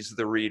please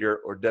the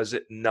reader or does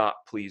it not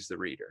please the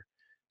reader?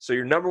 So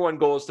your number one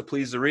goal is to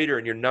please the reader,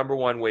 and your number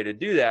one way to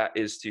do that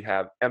is to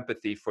have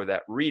empathy for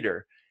that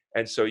reader.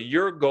 And so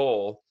your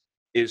goal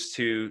is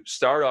to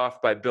start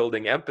off by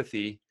building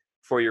empathy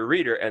for your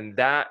reader, and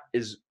that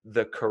is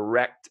the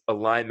correct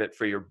alignment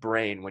for your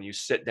brain when you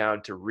sit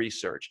down to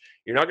research.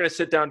 You're not going to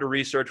sit down to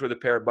research with a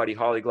pair of Buddy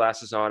Holly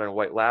glasses on and a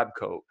white lab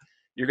coat.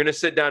 You're going to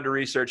sit down to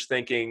research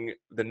thinking,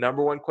 the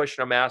number one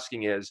question I'm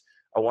asking is,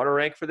 I want to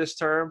rank for this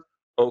term.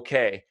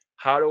 Okay,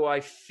 how do I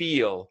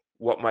feel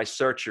what my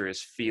searcher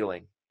is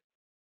feeling?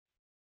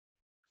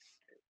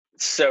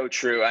 So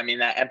true. I mean,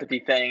 that empathy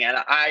thing, and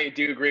I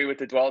do agree with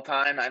the dwell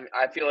time.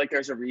 I feel like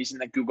there's a reason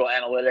that Google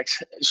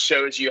Analytics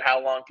shows you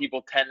how long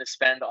people tend to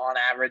spend on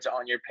average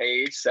on your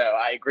page. So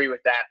I agree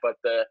with that, but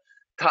the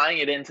tying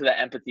it into the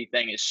empathy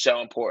thing is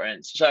so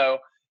important. So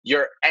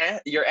you're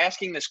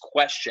asking this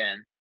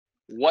question,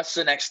 what's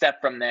the next step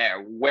from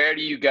there? Where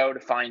do you go to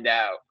find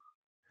out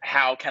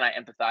how can I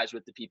empathize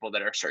with the people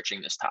that are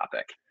searching this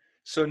topic?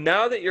 So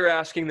now that you're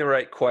asking the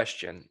right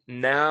question,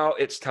 now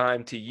it's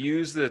time to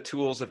use the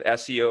tools of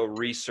SEO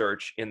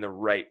research in the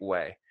right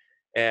way.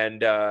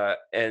 And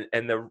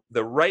the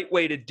right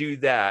way to do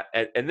that,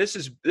 and this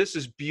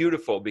is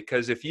beautiful,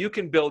 because if you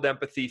can build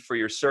empathy for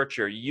your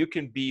searcher, you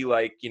can be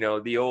like,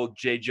 the old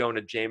J.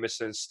 Jonah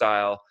Jameson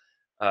style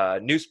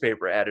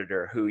newspaper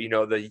editor who,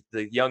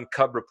 the young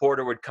cub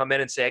reporter would come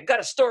in and say, I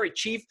got a story,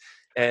 chief.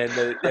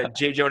 And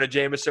J. Jonah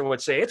Jameson would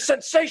say, it's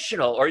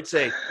sensational. Or he'd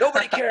say,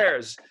 nobody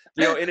cares.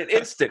 In an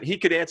instant, he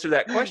could answer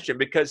that question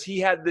because he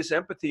had this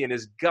empathy in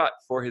his gut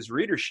for his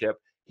readership.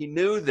 He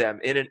knew them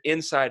in an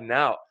inside and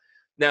out.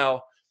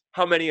 Now,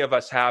 how many of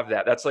us have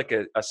that? That's like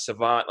a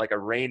savant, like a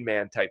Rain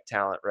Man type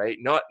talent, right?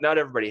 Not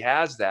everybody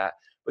has that.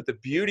 But the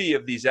beauty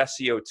of these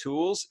SEO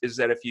tools is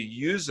that if you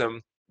use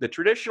them, the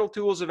traditional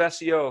tools of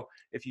SEO,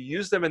 if you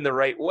use them in the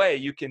right way,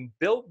 you can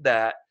build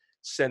that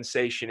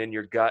sensation in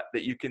your gut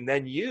that you can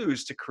then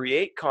use to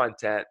create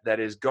content that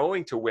is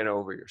going to win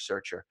over your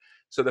searcher.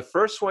 So the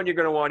first one you're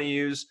going to want to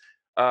use,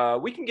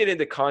 we can get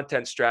into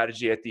content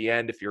strategy at the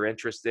end if you're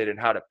interested in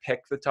how to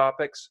pick the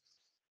topics.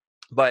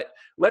 But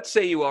let's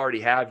say you already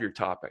have your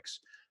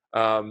topics.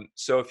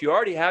 So if you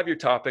already have your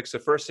topics, the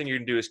first thing you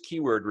can do is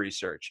keyword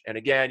research. And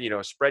again,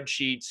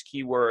 spreadsheets,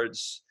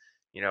 keywords,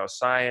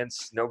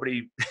 science,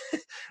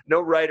 no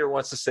writer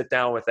wants to sit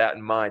down with that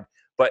in mind.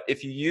 But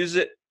if you use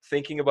it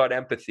thinking about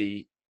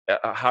empathy,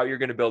 how you're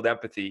going to build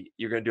empathy,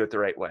 you're going to do it the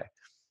right way.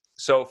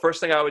 So first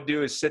thing I would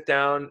do is sit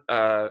down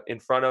in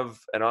front of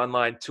an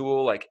online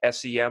tool like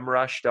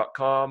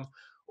semrush.com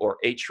or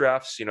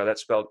Ahrefs,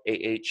 that's spelled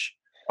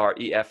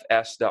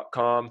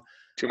ahrefs.com.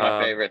 Two of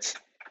my favorites.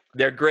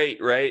 They're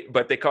great, right?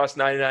 But they cost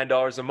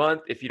 $99 a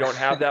month. If you don't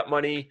have that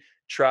money,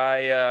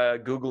 try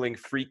Googling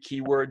free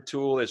keyword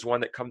tool. There's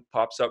one that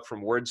pops up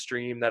from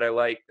WordStream that I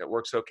like that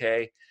works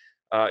okay.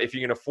 If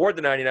you can afford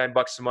the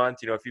 $99 a month,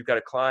 if you've got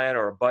a client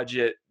or a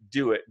budget,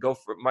 do it. Go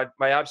for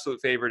my absolute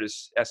favorite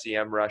is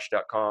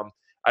semrush.com.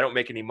 I don't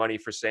make any money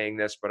for saying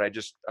this, but I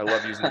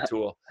love using the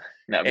tool.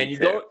 No, and you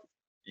go,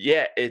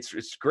 yeah,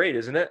 it's great,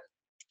 isn't it?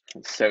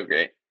 It's so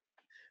great.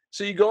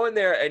 So you go in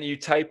there and you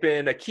type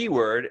in a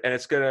keyword, and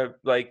it's gonna,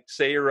 like,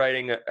 say you're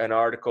writing an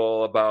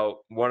article about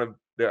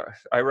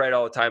I write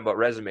all the time about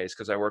resumes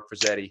because I work for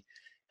Zeddy,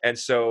 and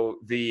so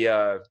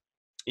the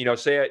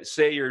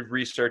say you're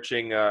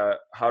researching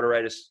how to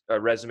write a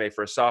resume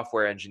for a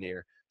software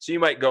engineer. So you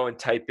might go and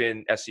type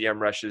in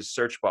SEMrush's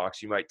search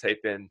box. You might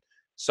type in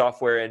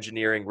software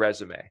engineering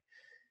resume.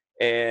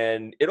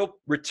 And it'll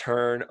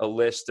return a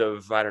list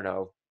of, I don't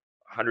know,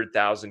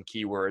 100,000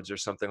 keywords or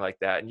something like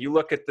that. And you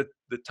look at the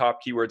top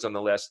keywords on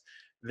the list,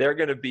 they're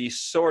going to be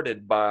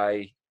sorted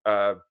by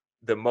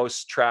the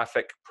most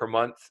traffic per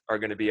month are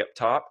going to be up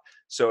top.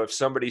 So if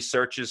somebody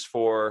searches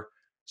for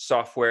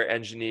software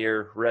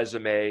engineer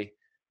resume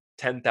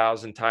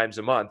 10,000 times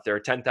a month, there are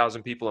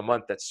 10,000 people a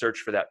month that search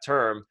for that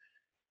term.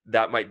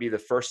 That might be the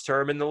first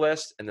term in the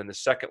list. And then the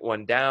second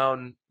one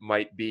down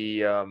might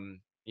be,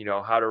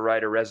 how to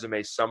write a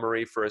resume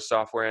summary for a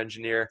software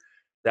engineer.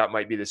 That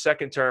might be the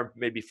second term.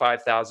 Maybe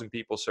 5,000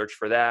 people search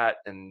for that.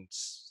 And,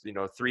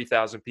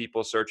 3,000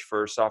 people search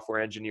for software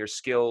engineer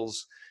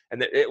skills.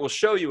 And it will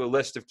show you a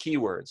list of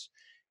keywords.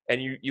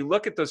 And you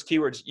look at those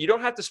keywords. You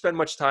don't have to spend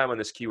much time on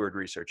this keyword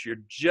research. You're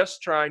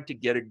just trying to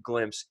get a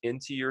glimpse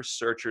into your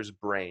searcher's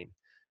brain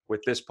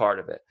with this part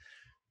of it.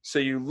 So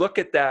you look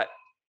at that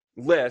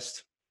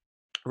list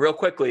real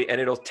quickly,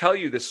 and it'll tell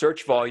you the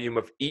search volume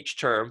of each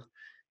term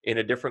in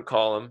a different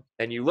column.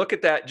 And you look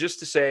at that just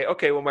to say,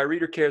 okay, well, my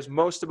reader cares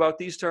most about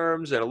these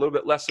terms and a little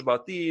bit less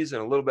about these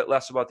and a little bit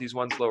less about these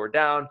ones lower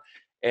down.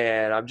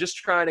 And I'm just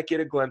trying to get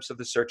a glimpse of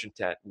the search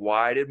intent.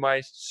 Why did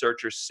my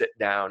searcher sit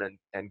down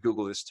and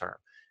Google this term?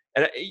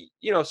 And,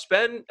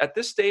 at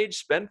this stage,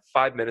 spend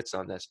 5 minutes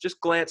on this. Just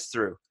glance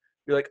through.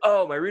 You're like,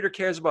 oh, my reader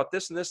cares about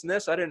this and this and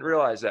this. I didn't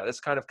realize that. That's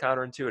kind of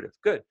counterintuitive.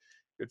 Good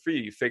for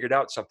you. You figured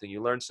out something.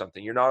 You learned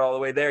something. You're not all the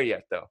way there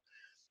yet, though,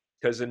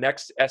 because the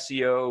next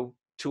SEO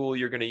tool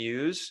you're going to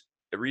use,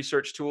 the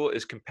research tool,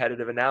 is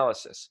competitive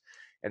analysis.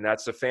 And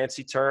that's a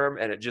fancy term,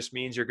 and it just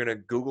means you're going to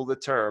Google the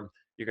term.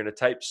 You're going to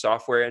type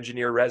software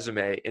engineer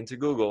resume into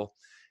Google,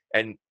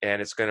 and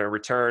it's going to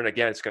return,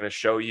 again, it's going to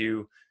show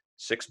you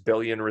 6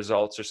 billion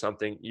results or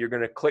something. You're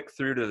going to click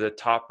through to the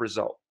top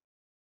result.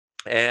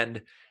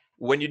 And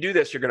when you do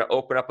this, you're going to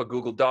open up a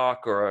Google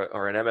Doc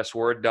or an MS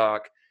Word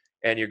doc,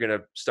 and you're going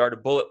to start a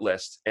bullet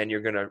list, and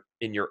you're going to,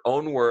 in your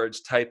own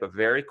words, type a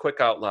very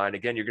quick outline.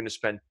 Again, you're going to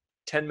spend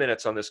 10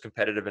 minutes on this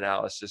competitive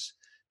analysis,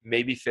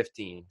 maybe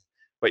 15,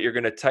 but you're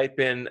going to type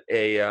in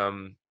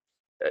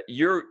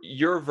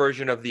your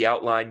version of the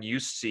outline you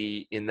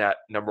see in that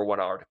number one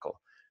article.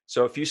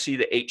 So if you see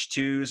the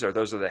H2s, or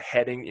those are the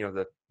heading,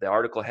 the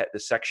article, the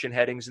section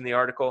headings in the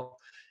article,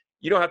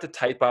 you don't have to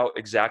type out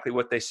exactly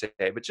what they say,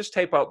 but just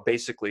type out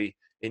basically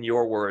in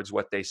your words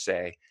what they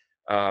say.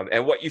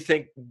 And what you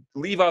think,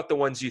 leave out the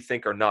ones you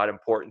think are not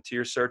important to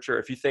your searcher.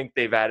 If you think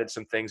they've added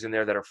some things in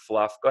there that are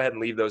fluff, go ahead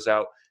and leave those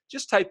out.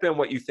 Just type in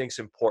what you think is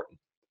important.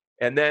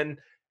 And then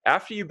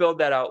after you build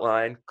that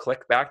outline,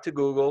 click back to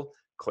Google,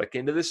 click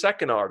into the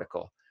second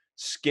article,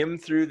 skim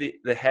through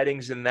the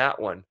headings in that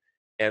one,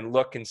 and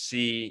look and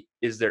see,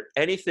 is there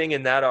anything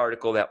in that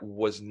article that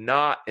was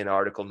not in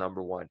article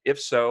number one? If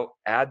so,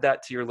 add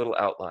that to your little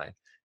outline.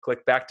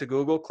 Click back to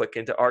Google, click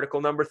into article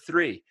number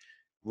 3.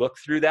 Look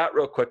through that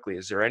real quickly.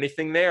 Is there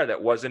anything there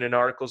that wasn't in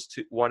articles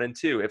 1 and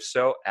 2? If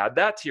so, add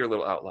that to your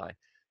little outline.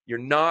 You're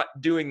not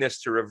doing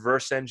this to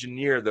reverse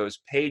engineer those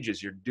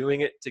pages. You're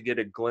doing it to get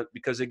a glimpse,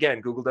 because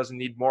again, Google doesn't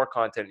need more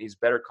content, it needs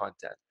better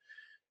content.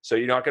 So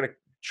you're not going to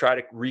try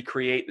to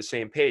recreate the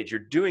same page. You're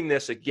doing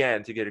this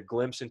again to get a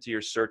glimpse into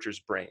your searcher's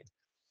brain.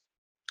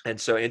 And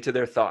so into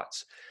their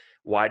thoughts.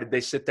 Why did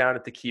they sit down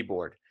at the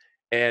keyboard?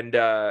 And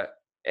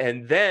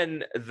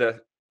then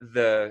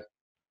the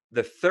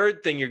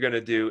third thing you're going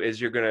to do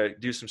is you're going to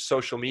do some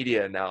social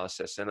media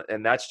analysis.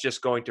 And that's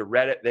just going to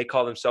Reddit. They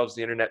call themselves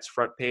the internet's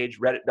front page,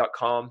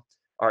 reddit.com,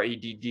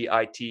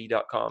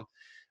 reddit.com.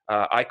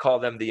 I call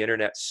them the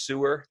internet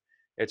sewer.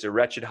 It's a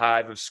wretched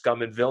hive of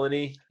scum and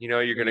villainy.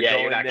 You're going to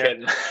go in there.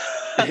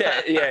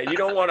 Yeah. You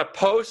don't want to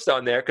post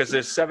on there because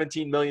there's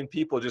 17 million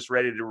people just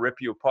ready to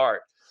rip you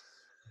apart.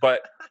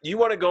 But you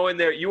want to go in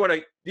there. You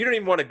don't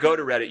even want to go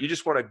to Reddit. You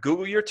just want to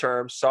Google your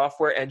term,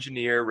 software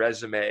engineer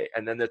resume,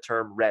 and then the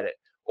term Reddit.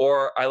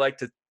 Or I like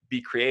to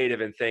be creative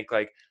and think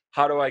like,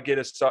 how do I get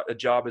a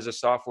job as a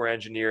software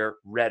engineer?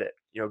 Reddit.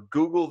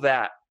 Google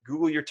that.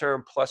 Google your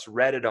term plus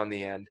Reddit on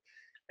the end.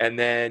 And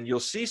then you'll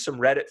see some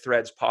Reddit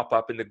threads pop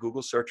up in the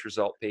Google search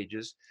result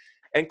pages.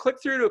 And click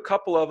through to a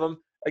couple of them.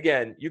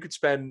 Again, you could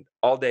spend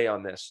all day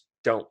on this.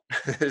 Don't.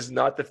 This is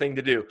not the thing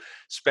to do.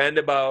 Spend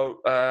about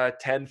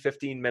 10,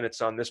 15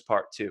 minutes on this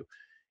part too.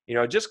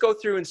 Just go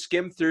through and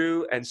skim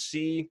through and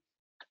see,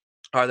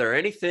 are there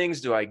any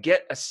things, do I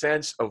get a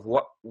sense of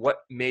what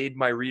made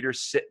my reader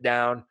sit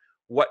down?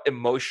 What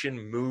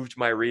emotion moved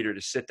my reader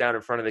to sit down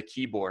in front of the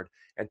keyboard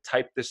and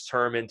type this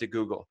term into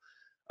Google?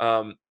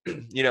 You're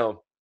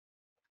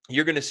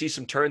going to see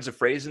some turns of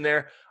phrase in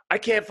there. I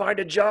can't find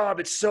a job.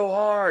 It's so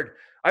hard.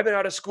 I've been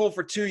out of school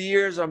for 2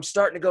 years. I'm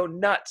starting to go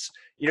nuts.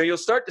 You'll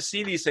start to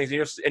see these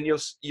things, and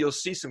you'll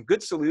see some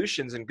good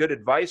solutions and good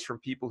advice from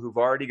people who've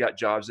already got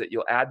jobs that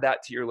you'll add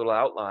that to your little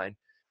outline.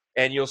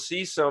 And you'll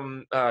see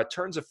some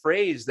turns of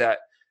phrase that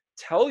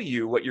tell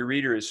you what your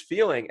reader is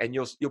feeling, and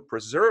you'll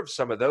preserve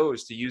some of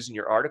those to use in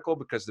your article,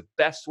 because the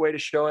best way to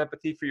show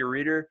empathy for your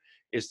reader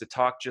is to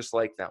talk just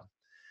like them.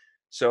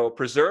 So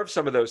preserve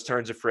some of those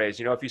turns of phrase.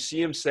 If you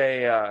see them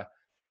say,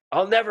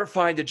 I'll never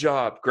find a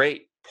job,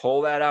 great.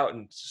 pull that out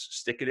and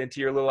stick it into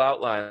your little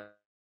outline.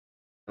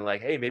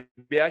 Like, hey,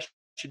 maybe I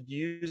should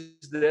use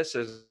this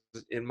as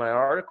in my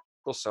article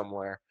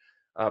somewhere.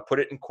 Put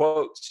it in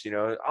quotes,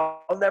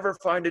 I'll never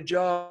find a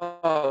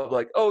job.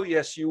 Like, oh,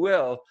 yes, you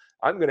will.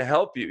 I'm going to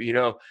help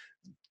you,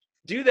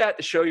 do that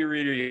to show your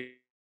reader.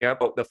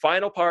 But the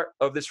final part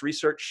of this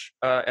research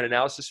and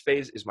analysis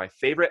phase is my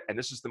favorite, and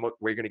this is where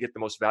you're going to get the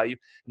most value.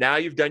 Now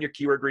you've done your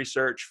keyword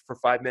research for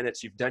 5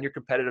 minutes. You've done your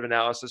competitive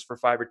analysis for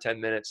 5 or 10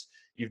 minutes.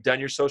 You've done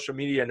your social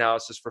media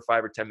analysis for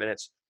 5 or 10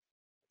 minutes.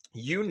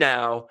 You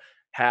now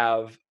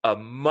have a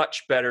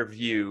much better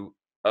view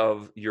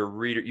of your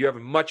reader. You have a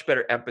much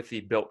better empathy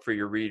built for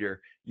your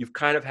reader. You've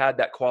kind of had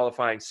that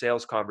qualifying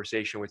sales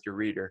conversation with your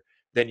reader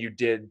than you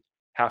did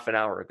half an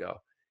hour ago.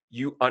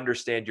 You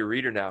understand your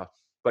reader now.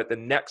 But the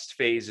next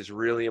phase is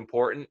really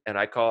important, and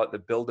I call it the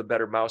build a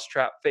better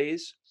mousetrap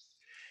phase.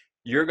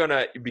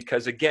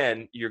 Because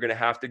again, you're going to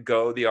have to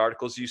go the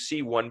articles you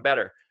see one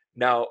better.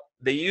 Now,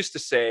 they used to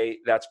say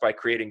that's by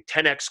creating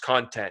 10x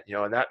content,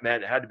 and that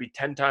meant it had to be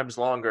 10 times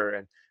longer.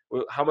 And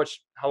how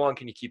long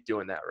can you keep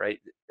doing that, right?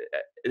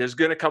 There's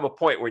going to come a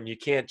point when you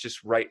can't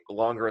just write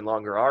longer and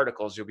longer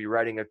articles. You'll be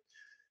writing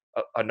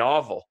a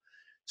novel.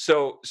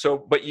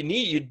 But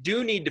you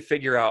do need to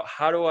figure out,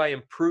 how do I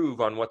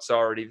improve on what's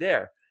already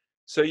there?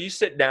 So you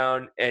sit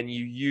down and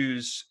you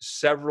use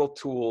several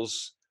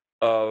tools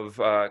of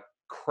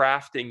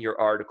crafting your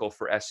article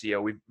for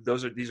SEO.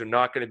 These are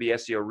not going to be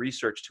SEO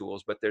research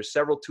tools, but there's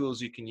several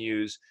tools you can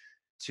use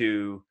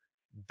to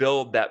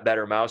build that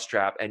better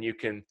mousetrap. And you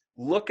can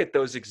look at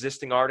those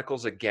existing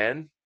articles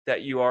again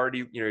that you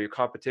already, your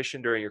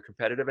competition during your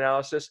competitive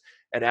analysis,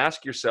 and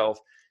ask yourself,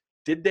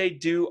 did they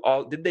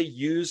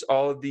use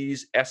all of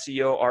these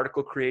SEO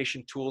article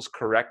creation tools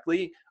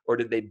correctly, or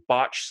did they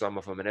botch some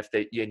of them? And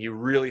and you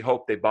really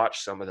hope they botch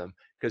some of them,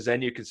 because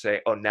then you can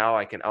say, oh, now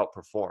I can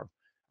outperform.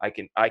 I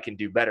can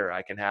do better.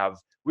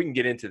 We can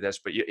get into this,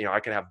 but I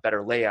can have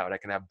better layout. I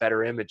can have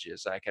better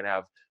images. I can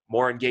have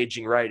more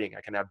engaging writing.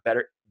 I can have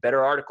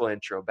better article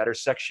intro, better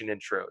section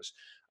intros.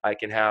 I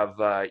can have,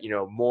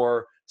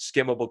 more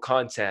skimmable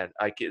content.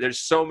 There's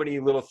so many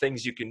little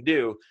things you can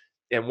do.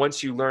 And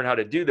once you learn how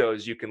to do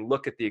those, you can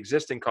look at the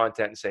existing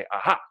content and say,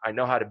 aha, I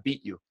know how to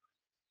beat you.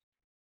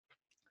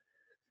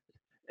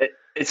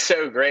 It's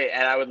so great.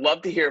 And I would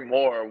love to hear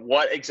more.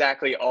 What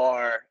exactly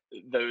are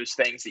those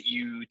things that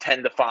you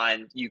tend to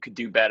find you could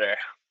do better?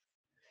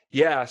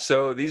 Yeah,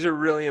 so these are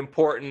really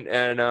important.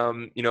 And,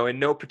 in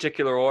no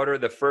particular order,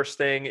 the first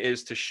thing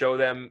is to show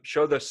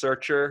the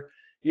searcher.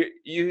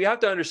 You have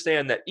to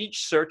understand that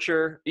each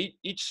searcher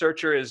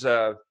is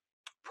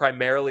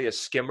primarily a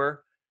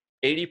skimmer.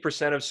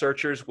 80% of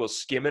searchers will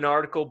skim an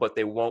article, but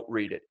they won't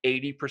read it.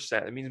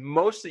 80%. I mean,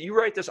 you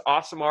write this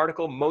awesome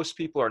article, most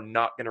people are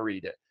not going to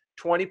read it.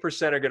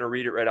 20% are going to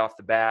read it right off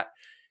the bat.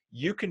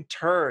 You can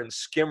turn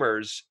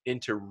skimmers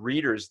into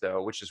readers,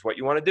 though, which is what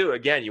you want to do.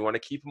 Again, you want to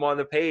keep them on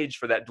the page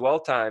for that dwell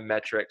time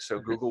metric. So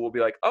Google will be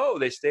like, oh,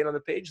 they stayed on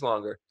the page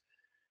longer.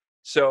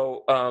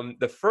 So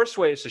the first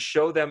way is to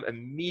show them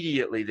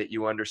immediately that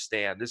you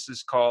understand. This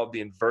is called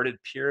the inverted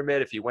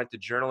pyramid. If you went to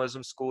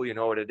journalism school, you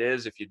know what it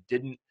is. If you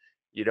didn't,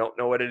 you don't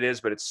know what it is,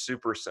 but it's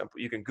super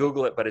simple. You can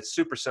Google it, but it's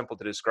super simple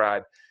to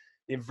describe.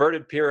 The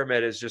inverted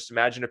pyramid is, just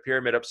imagine a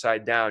pyramid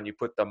upside down. You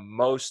put the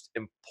most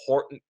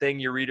important thing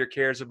your reader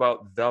cares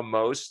about the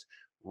most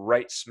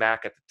right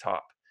smack at the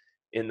top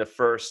in the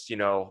first,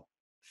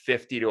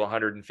 50 to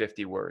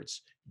 150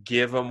 words.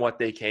 Give them what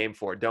they came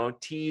for. Don't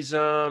tease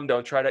them.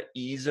 Don't try to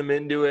ease them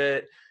into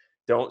it.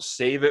 Don't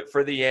save it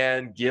for the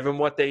end. Give them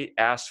what they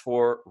asked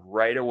for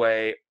right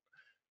away.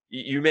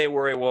 You may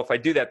worry, well, if I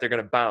do that, they're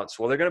going to bounce.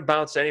 Well, they're going to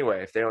bounce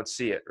anyway if they don't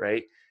see it,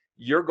 right?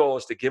 Your goal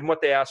is to give them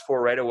what they asked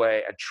for right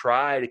away and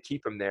try to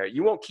keep them there.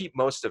 You won't keep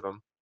most of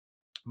them,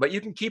 but you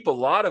can keep a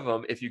lot of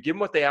them if you give them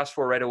what they asked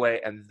for right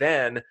away and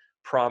then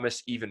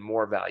promise even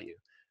more value.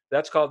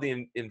 That's called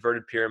the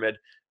inverted pyramid.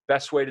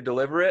 Best way to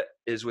deliver it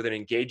is with an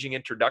engaging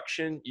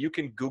introduction. You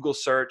can Google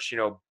search,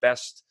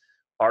 best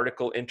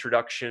article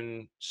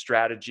introduction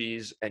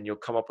strategies, and you'll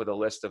come up with a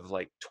list of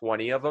like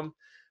 20 of them.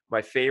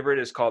 My favorite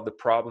is called the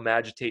problem,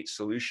 agitate,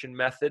 solution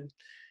method.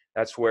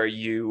 That's where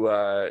you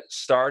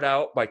start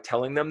out by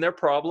telling them their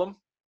problem.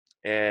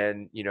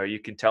 And, you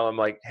can tell them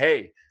like,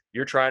 hey,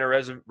 you're trying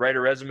to write a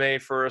resume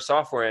for a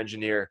software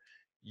engineer.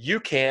 You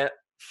can't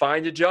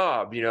find a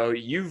job.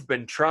 You've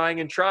been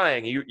trying and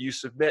trying. You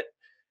submit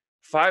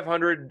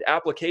 500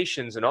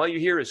 applications and all you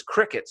hear is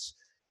crickets.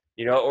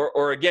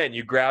 Or again,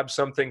 you grab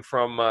something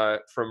from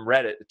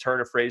Reddit,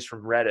 turn a phrase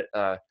from Reddit.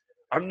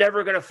 I'm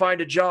never going to find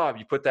a job.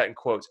 You put that in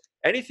quotes.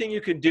 Anything you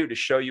can do to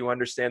show you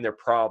understand their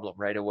problem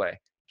right away.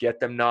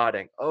 Get them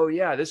nodding. Oh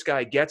yeah, this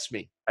guy gets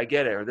me. I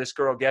get it. Or this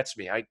girl gets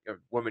me.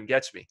 Woman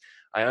gets me.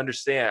 I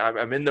understand.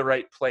 I'm in the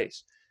right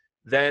place.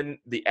 Then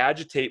the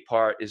agitate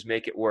part is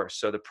make it worse.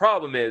 So the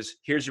problem is,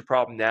 here's your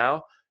problem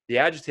now. The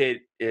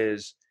agitate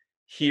is,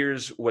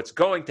 here's what's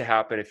going to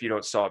happen if you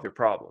don't solve your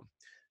problem.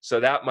 So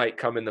that might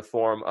come in the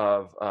form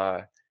of,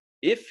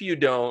 if you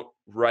don't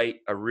write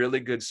a really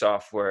good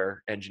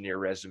software engineer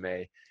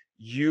resume,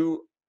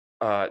 you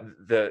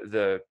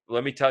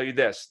let me tell you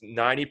this,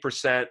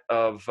 90%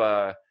 of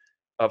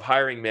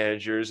hiring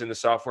managers in the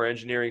software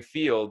engineering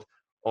field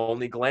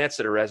only glance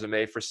at a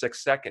resume for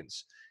 6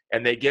 seconds,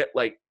 and they get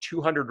like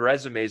 200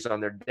 resumes on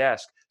their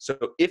desk. So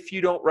if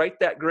you don't write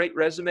that great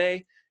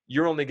resume,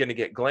 you're only going to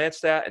get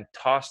glanced at and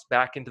tossed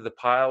back into the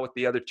pile with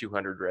the other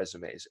 200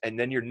 resumes. And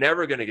then you're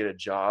never going to get a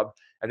job.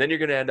 And then you're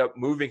going to end up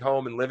moving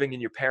home and living in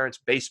your parents'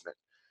 basement.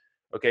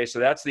 Okay, so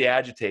that's the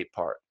agitate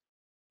part.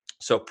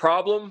 So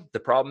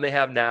the problem they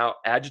have now,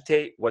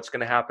 agitate, what's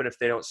going to happen if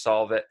they don't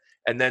solve it,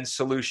 and then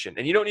solution.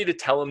 And you don't need to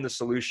tell them the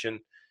solution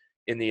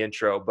in the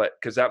intro, but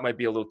because that might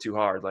be a little too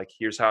hard. Like,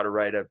 here's how to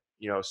write a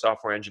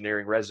software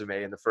engineering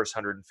resume in the first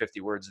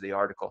 150 words of the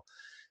article,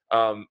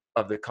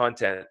 of the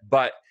content.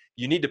 But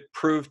you need to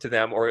prove to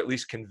them, or at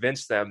least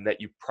convince them, that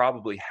you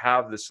probably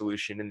have the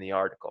solution in the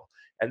article.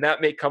 And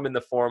that may come in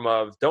the form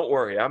of, don't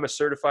worry, I'm a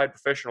certified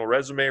professional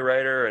resume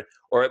writer.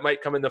 Or it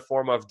might come in the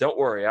form of, don't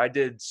worry, I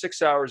did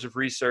 6 hours of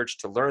research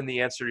to learn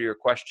the answer to your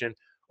question.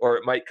 Or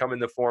it might come in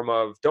the form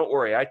of, don't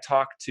worry, I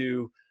talked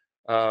to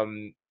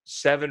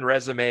 7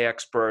 resume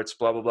experts,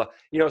 blah, blah, blah.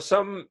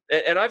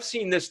 And I've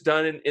seen this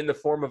done in the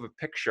form of a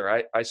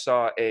picture. I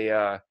saw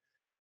there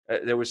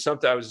was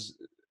something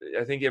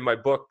I think in my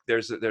book,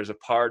 there's a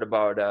part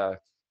about,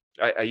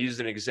 I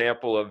used an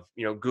example of,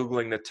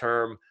 Googling the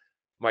term,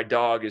 my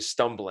dog is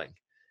stumbling.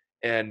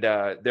 And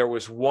there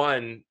was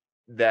one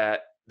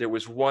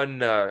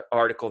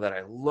article that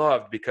I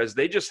loved, because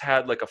they just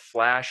had like a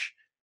flash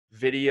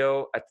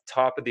video at the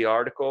top of the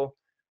article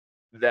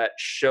that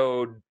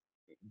showed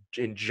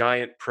in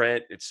giant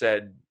print, it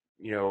said,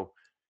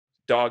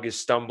 dog is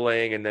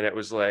stumbling. And then it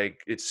was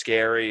like, it's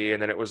scary.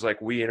 And then it was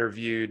like, we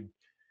interviewed,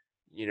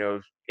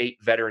 8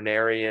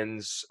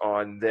 veterinarians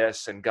on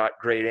this and got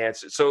great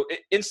answers. So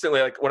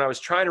instantly, like when I was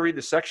trying to read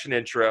the section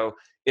intro,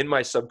 in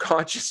my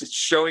subconscious, it's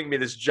showing me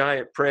this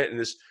giant print and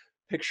this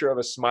picture of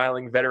a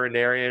smiling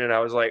veterinarian. And I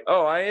was like,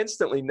 oh, I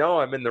instantly know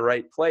I'm in the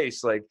right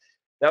place. Like,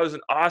 that was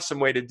an awesome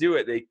way to do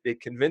it. They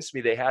convinced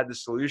me they had the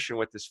solution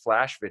with this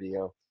flash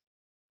video.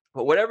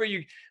 But whatever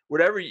you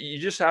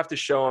just have to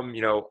show them,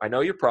 I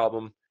know your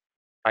problem.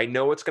 I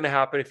know what's going to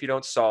happen if you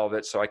don't solve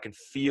it. So I can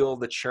feel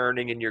the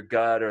churning in your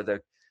gut, or I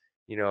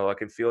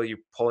can feel you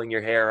pulling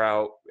your hair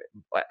out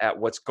at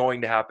what's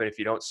going to happen if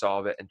you don't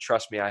solve it. And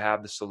trust me, I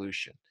have the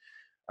solution.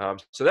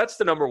 So that's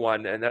the number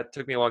one, and that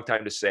took me a long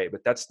time to say,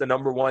 but that's the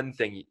number one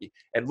thing.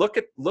 And look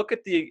at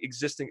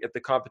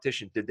the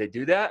competition. Did they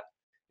do that?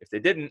 If they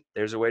didn't,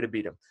 there's a way to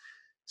beat them.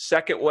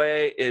 Second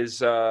way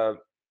is, and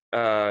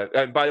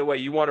by the way,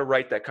 you want to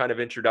write that kind of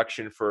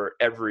introduction for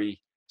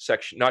every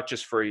section, not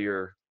just for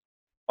your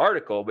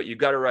article, but you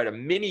got to write a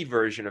mini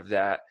version of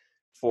that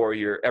for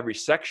every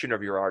section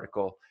of your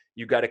article.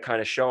 You got to kind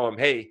of show them,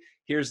 hey,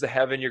 here's the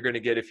heaven you're going to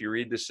get if you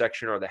read this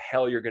section, or the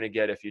hell you're going to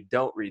get if you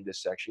don't read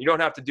this section. You don't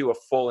have to do a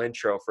full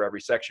intro for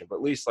every section, but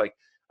at least like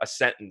a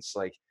sentence,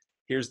 like,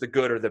 here's the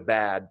good or the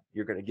bad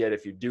you're going to get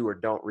if you do or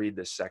don't read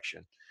this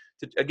section.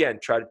 To, again,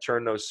 try to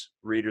turn those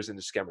readers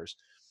into skimmers.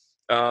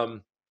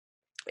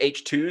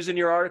 H2s in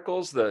your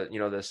articles,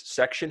 the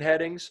section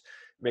headings,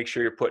 make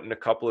sure you're putting a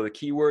couple of the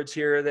keywords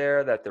here or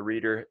there that the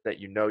reader, that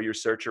your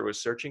searcher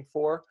was searching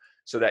for,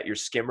 so that your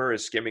skimmer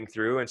is skimming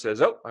through and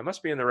says, oh, I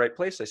must be in the right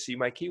place. I see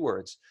my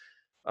keywords.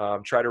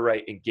 Try to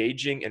write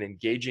engaging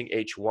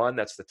H1.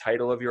 That's the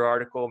title of your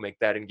article. Make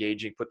that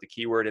engaging, put the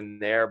keyword in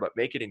there, but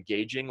make it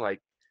engaging. Like,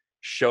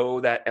 show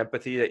that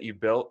empathy that you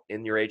built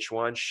in your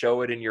H1,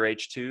 show it in your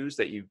H2s,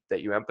 that you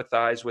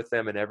empathize with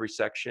them in every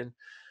section.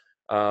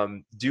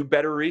 Do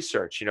better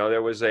research.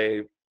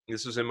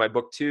 This was in my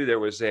book too. There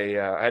was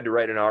I had to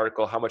write an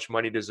article, how much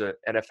money does an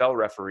NFL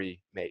referee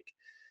make,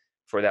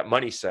 for that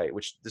money site,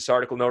 which this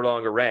article no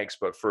longer ranks,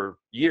 but for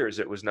years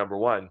it was number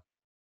one.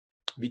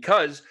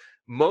 Because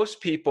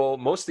most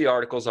of the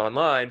articles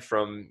online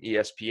from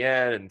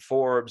ESPN and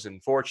Forbes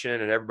and Fortune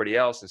and everybody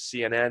else and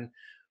CNN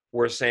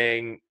were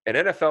saying an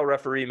NFL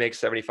referee makes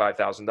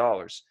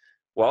 $75,000.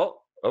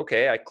 Well,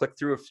 okay, I clicked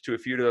through to a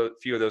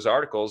few of those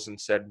articles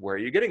and said, where are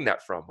you getting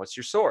that from? What's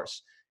your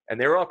source?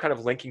 And they were all kind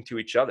of linking to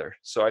each other.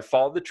 So I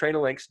followed the train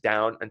of links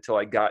down until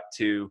I got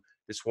to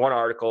this one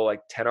article,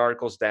 like 10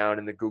 articles down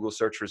in the Google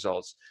search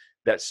results,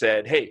 that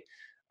said, hey,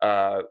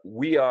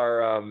 we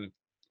found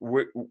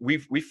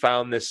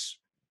this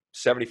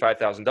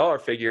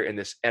 $75,000 figure in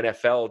this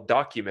NFL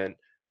document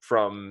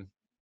from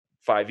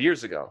 5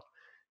 years ago.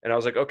 And I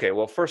was like, okay,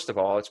 well, first of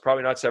all, it's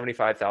probably not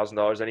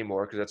 $75,000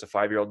 anymore, because that's a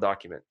 5-year-old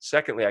document.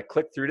 Secondly, I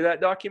clicked through to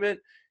that document,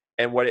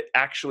 and what it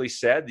actually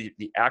said,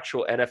 the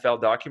actual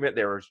NFL document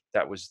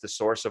that was the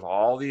source of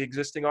all the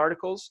existing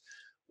articles,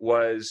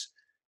 was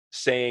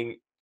saying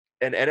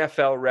an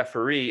NFL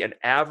referee, an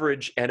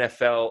average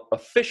NFL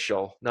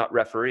official, not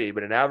referee,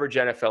 but an average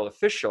NFL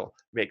official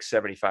makes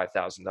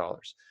 $75,000.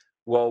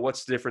 Well,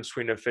 what's the difference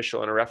between an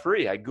official and a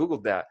referee? I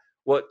Googled that.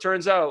 Well, it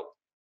turns out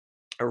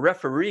a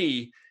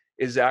referee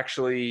is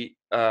actually,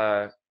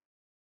 and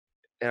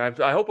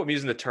I hope I'm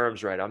using the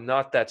terms right. I'm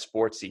not that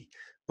sportsy,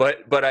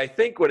 but I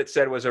think what it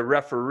said was a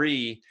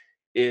referee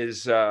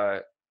is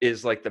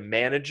like the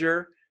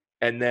manager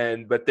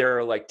but there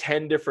are like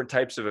 10 different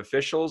types of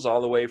officials,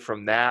 all the way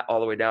from that, all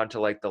the way down to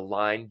like the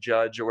line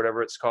judge or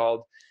whatever it's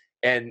called.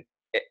 And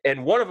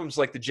one of them's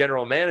like the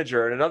general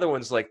manager, and another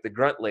one's like the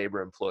grunt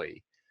labor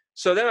employee.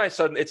 So then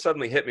it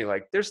suddenly hit me,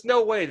 like, there's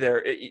no way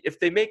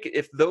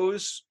if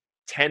those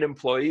 10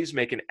 employees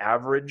make an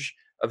average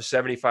of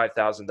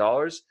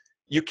 $75,000,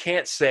 you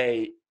can't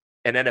say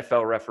an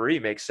NFL referee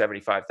makes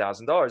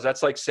 $75,000.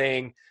 That's like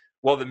saying,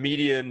 well, the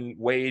median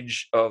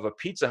wage of a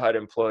Pizza Hut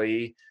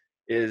employee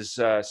is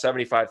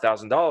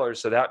 $75,000.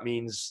 So that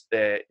means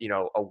that,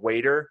 a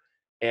waiter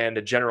and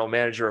a general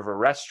manager of a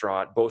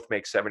restaurant both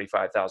make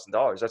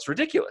 $75,000. That's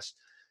ridiculous.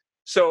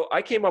 So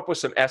I came up with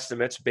some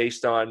estimates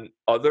based on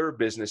other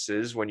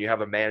businesses when you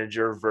have a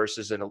manager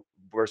versus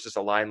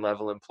a line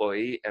level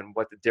employee, and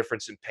what the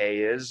difference in pay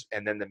is,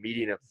 and then the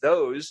median of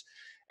those,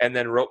 and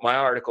then wrote my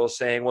article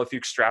saying, well, if you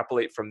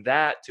extrapolate from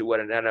that to what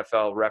an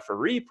NFL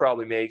referee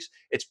probably makes,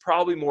 it's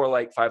probably more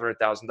like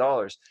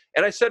 $500,000.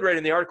 And I said right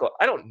in the article,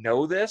 I don't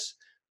know this,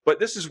 but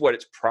this is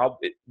what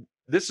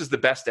this is the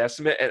best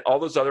estimate. And all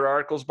those other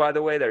articles, by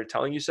the way, that are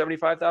telling you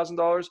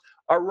 $75,000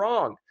 are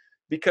wrong,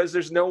 because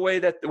there's no way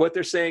that what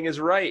they're saying is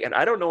right. And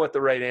I don't know what the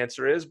right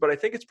answer is, but I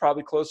think it's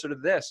probably closer to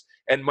this.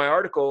 And my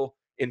article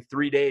in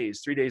 3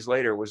 days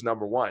later, was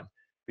number one,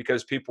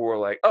 because people were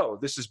like, oh,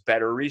 this is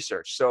better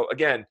research. So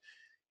again,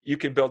 you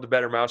can build a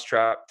better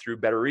mousetrap through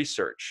better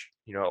research,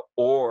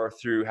 or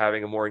through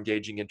having a more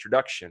engaging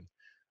introduction.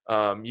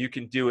 You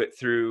can do it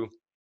through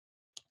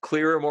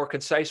clearer, more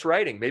concise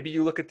writing. Maybe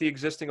you look at the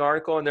existing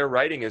article and their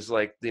writing is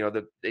like,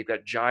 they've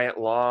got giant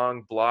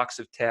long blocks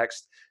of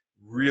text,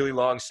 really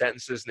long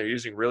sentences, and they're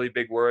using really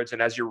big words.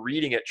 And as you're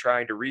reading it,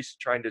 trying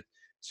to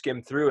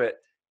skim through it,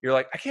 you're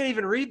like, I can't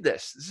even read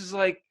this.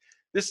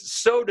 This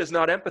so does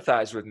not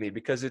empathize with me,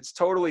 because it's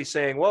totally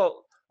saying,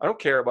 well, I don't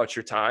care about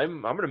your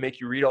time. I'm going to make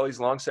you read all these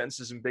long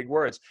sentences and big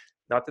words.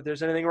 Not that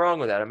there's anything wrong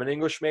with that. I'm an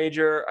English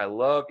major. I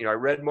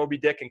read Moby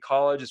Dick in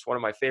college. It's one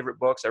of my favorite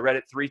books. I read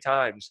it 3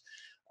 times.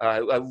 I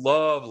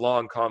love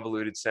long,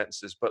 convoluted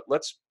sentences, but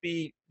let's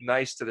be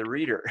nice to the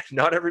reader.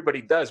 Not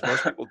everybody does.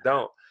 Most people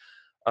don't.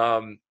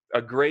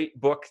 A great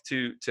book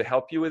to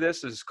help you with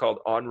this is called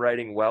On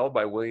Writing Well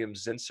by William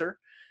Zinsser.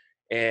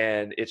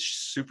 And it's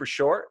super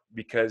short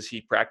because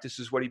he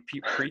practices what he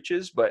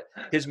preaches. But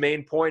his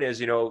main point is,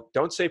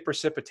 don't say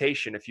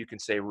precipitation if you can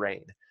say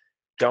rain.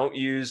 Don't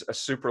use a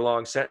super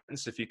long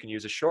sentence if you can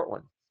use a short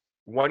one.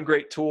 One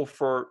great tool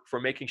for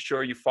making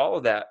sure you follow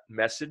that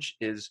message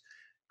is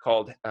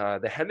called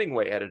the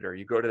Hemingway editor.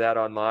 You go to that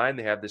online.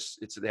 They have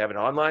they have an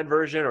online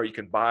version, or you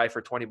can buy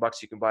for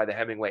 $20. You can buy the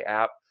Hemingway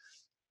app.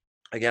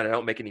 Again, I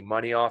don't make any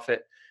money off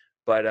it,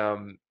 but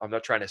I'm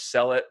not trying to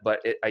sell it,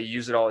 but I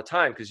use it all the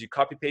time, because you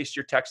copy paste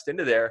your text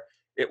into there.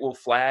 It will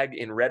flag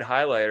in red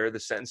highlighter the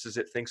sentences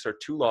it thinks are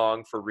too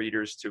long for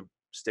readers to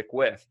stick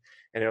with.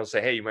 And it'll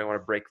say, hey, you might want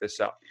to break this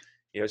up.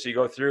 So you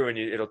go through and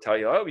it'll tell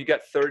you, oh, you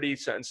got 30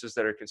 sentences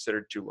that are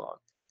considered too long.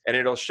 And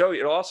it'll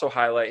also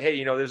highlight,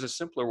 hey, there's a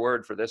simpler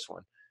word for this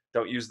one.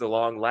 Don't use the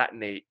long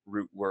Latinate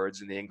root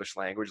words in the English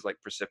language like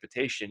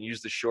precipitation.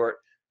 Use the short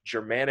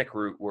Germanic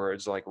root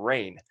words like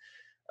rain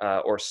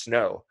or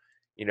snow.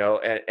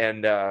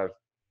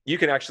 You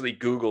can actually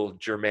Google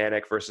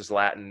Germanic versus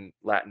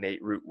Latinate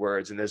root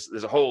words, and there's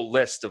a whole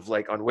list of,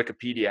 like, on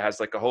Wikipedia has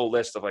like a whole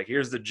list of, like,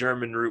 here's the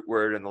German root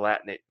word and the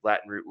Latin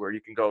root word. You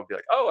can go and be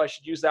like, oh, I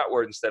should use that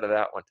word instead of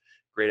that one.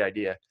 Great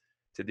idea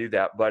to do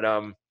that. But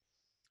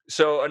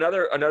so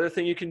another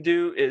thing you can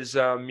do is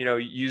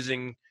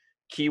using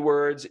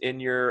keywords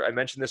I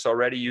mentioned this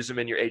already, use them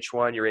in your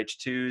H1, your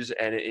H2s,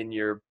 and in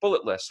your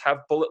bullet lists.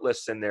 Have bullet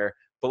lists in there.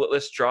 Bullet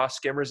lists draw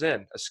skimmers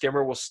in. A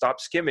skimmer will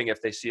stop skimming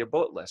if they see a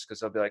bullet list, because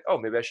they'll be like, oh,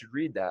 maybe I should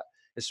read that,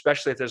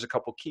 especially if there's a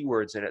couple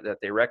keywords in it that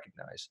they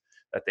recognize,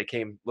 that they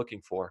came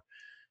looking for.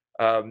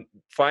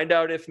 Find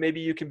out if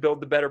maybe you can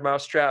build the better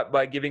mousetrap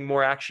by giving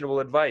more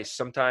actionable advice.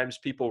 Sometimes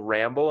people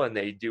ramble and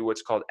they do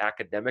what's called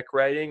academic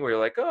writing, where you're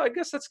like, oh, I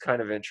guess that's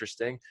kind of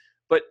interesting.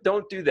 But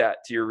don't do that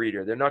to your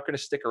reader. They're not going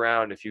to stick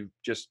around if you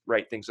just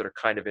write things that are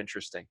kind of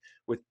interesting.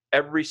 With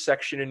every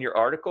section in your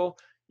article,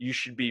 you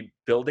should be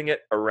building it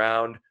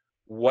around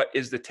what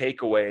is the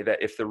takeaway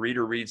that if the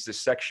reader reads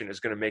this section is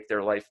going to make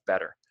their life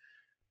better.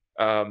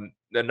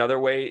 Another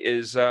way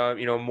is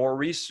more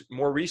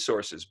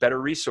resources, better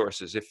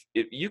resources. If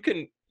you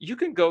can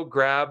go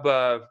grab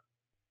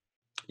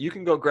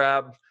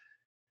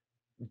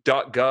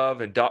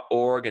 .gov and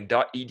 .org and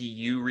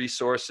 .edu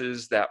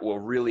resources that will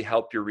really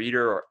help your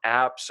reader, or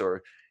apps,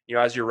 or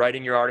as you're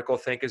writing your article,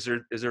 think, is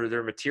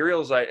there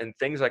materials and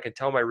things I can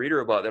tell my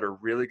reader about that are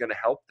really going to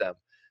help them?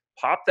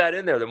 Pop that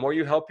in there. The more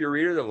you help your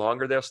reader, the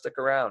longer they'll stick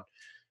around.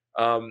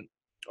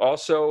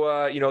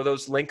 Also,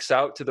 those links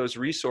out to those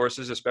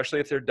resources, especially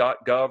if they're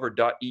 .gov or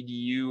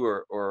 .edu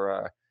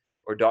or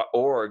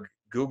 .org,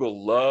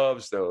 Google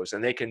loves those,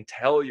 and they can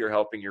tell you're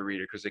helping your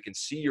reader because they can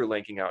see you're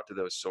linking out to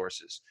those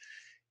sources.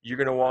 You're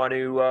going to want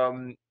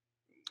to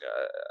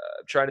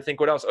trying to think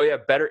what else. Oh yeah,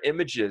 better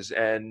images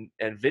and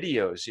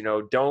videos.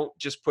 Don't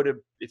just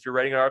if you're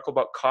writing an article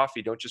about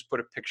coffee, don't just put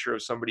a picture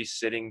of somebody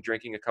sitting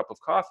drinking a cup of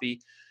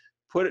coffee.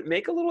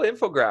 make a little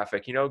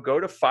infographic, go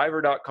to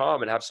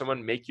fiverr.com and have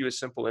someone make you a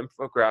simple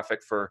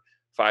infographic for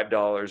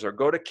 $5, or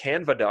go to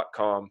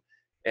canva.com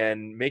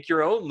and make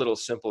your own little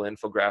simple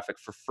infographic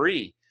for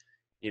free,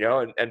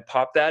 and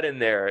pop that in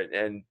there.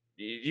 And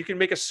you can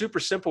make a super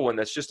simple one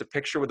that's just a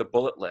picture with a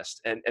bullet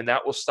list, and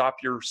that will stop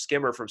your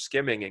skimmer from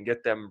skimming and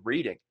get them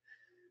reading.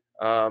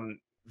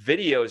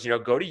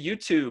 Videos, go to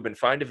YouTube and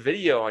find a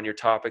video on your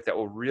topic that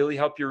will really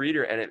help your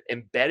reader, and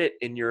embed it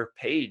in your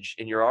page,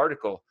 in your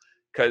article,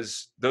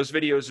 because those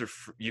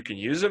videos you can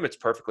use them. It's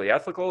perfectly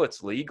ethical.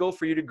 It's legal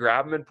for you to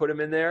grab them and put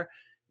them in there.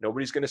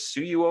 Nobody's going to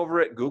sue you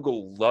over it.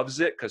 Google loves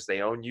it because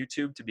they own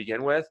YouTube to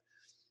begin with,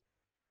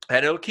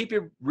 and it'll keep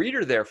your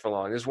reader there for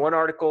long. There's one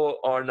article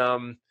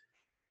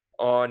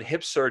on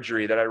hip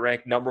surgery that I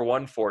ranked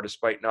 #1 for,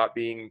 despite not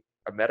being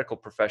a medical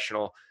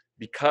professional,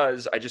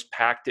 because I just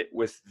packed it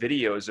with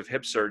videos of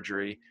hip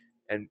surgery.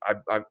 And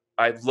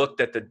I looked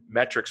at the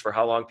metrics for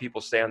how long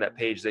people stay on that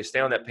page. They stay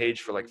on that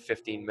page for like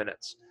 15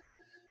 minutes.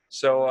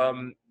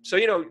 So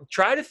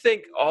try to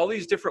think all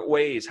these different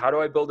ways. How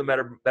do I build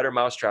a better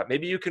mousetrap?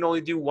 Maybe you can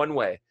only do one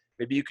way.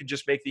 Maybe you can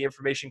just make the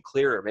information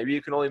clearer. Maybe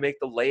you can only make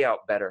the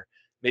layout better.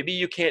 Maybe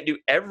you can't do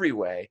every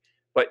way,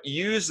 but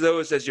use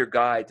those as your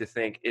guide to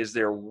think, is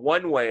there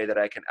one way that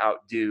I can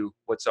outdo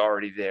what's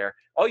already there?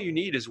 All you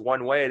need is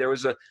one way. I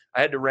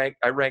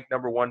ranked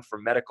 #1 for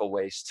medical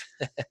waste.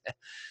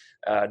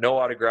 No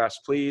autographs,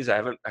 please.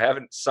 I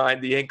haven't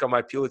signed the ink on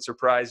my Pulitzer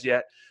Prize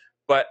yet,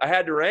 but I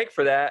had to rank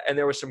for that. And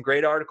there were some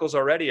great articles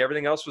already.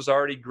 Everything else was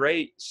already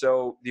great.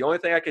 So the only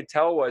thing I could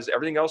tell was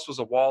everything else was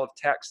a wall of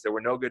text. There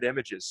were no good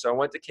images. So I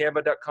went to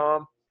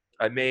canva.com.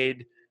 I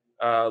made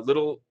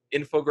little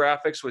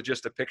infographics with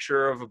just a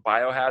picture of a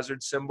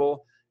biohazard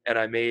symbol, and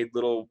I made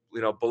little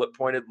bullet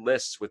pointed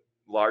lists with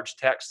large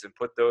text and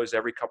put those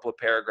every couple of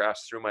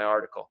paragraphs through my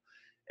article,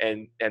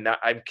 and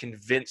I'm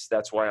convinced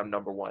that's why I'm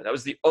 #1. That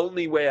was the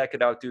only way I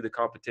could outdo the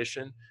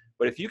competition.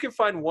 But if you can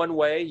find one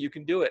way, you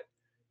can do it.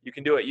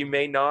 You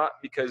may not,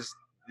 because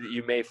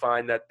you may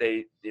find that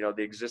the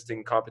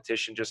existing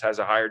competition just has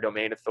a higher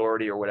domain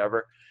authority or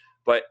whatever.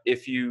 But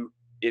if you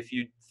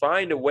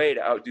find a way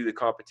to outdo the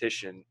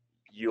competition,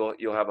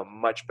 you'll have a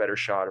much better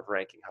shot of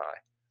ranking high.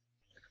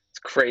 It's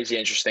crazy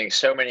interesting.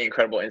 So many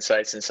incredible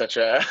insights in such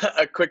a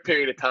quick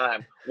period of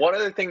time. One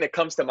other thing that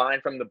comes to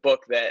mind from the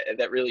book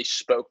that really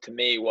spoke to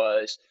me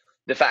was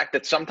the fact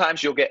that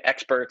sometimes you'll get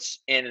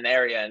experts in an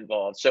area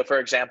involved. So for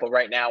example,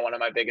 right now, one of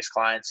my biggest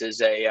clients is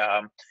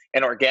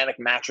an organic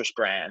mattress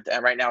brand.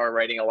 And right now we're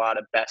writing a lot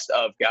of best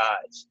of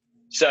guides.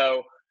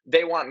 So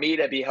they want me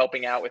to be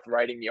helping out with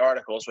writing the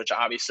articles, which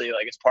obviously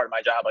it's part of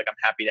my job. I'm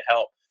happy to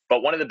help.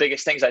 But one of the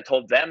biggest things I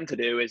told them to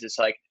do is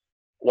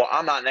well,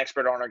 I'm not an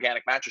expert on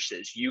organic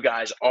mattresses. You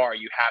guys are.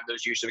 You have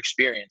those years of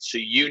experience. So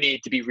you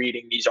need to be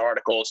reading these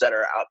articles that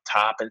are out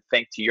top and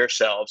think to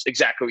yourselves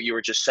exactly what you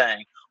were just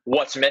saying.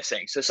 What's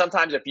missing? So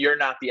sometimes if you're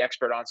not the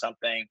expert on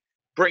something,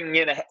 bringing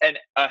in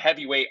a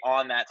heavyweight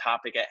on that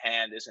topic at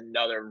hand is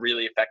another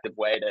really effective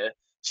way to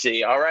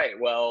see, all right,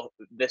 well,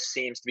 this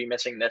seems to be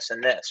missing this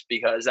and this,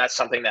 because that's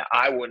something that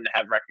I wouldn't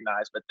have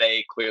recognized, but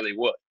they clearly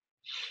would.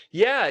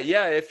 Yeah.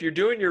 If you're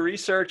doing your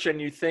research and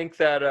you think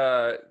that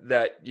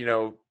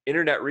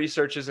internet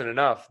research isn't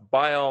enough,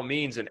 by all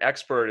means, an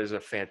expert is a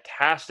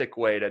fantastic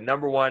way to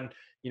 #1.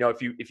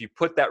 If you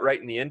put that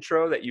right in the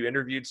intro that you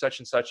interviewed such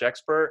and such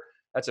expert,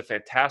 that's a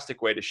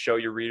fantastic way to show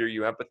your reader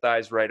you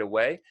empathize right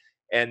away.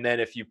 And then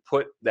if you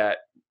put that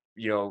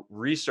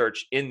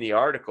research in the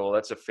article,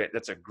 that's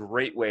a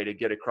great way to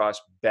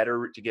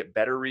get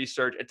better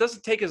research. It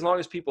doesn't take as long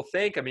as people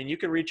think. I mean, you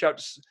can reach out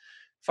to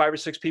 5 or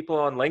 6 people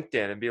on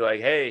LinkedIn and be like,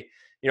 hey,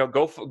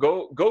 go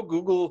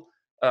Google,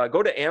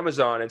 go to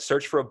Amazon and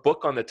search for a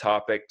book on the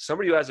topic.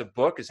 Somebody who has a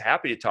book is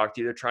happy to talk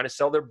to you. They're trying to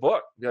sell their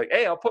book. Be like,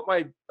 hey, I'll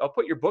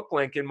put your book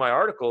link in my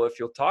article if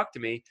you'll talk to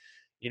me.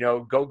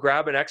 Go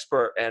grab an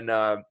expert, and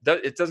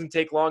it doesn't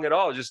take long at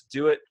all. Just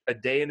do it a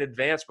day in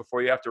advance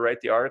before you have to write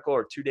the article,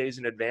 or 2 days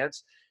in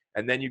advance.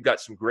 And then you've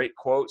got some great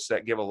quotes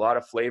that give a lot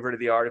of flavor to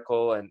the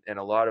article, and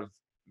a lot of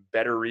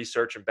better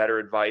research and better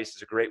advice.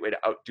 Is a great way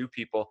to outdo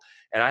people.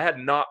 And I had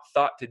not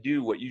thought to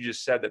do what you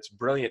just said. That's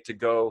brilliant, to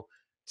go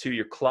to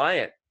your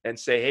client and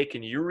say, hey,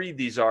 can you read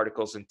these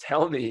articles and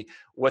tell me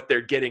what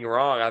they're getting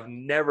wrong? I've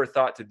never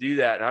thought to do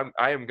that. And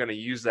I am going to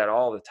use that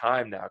all the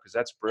time now, because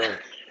that's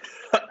brilliant.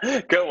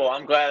 Good. Well,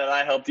 I'm glad that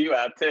I helped you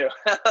out too.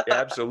 Yeah,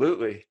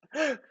 absolutely.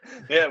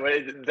 Yeah,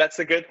 but that's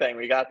a good thing.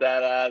 We got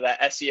that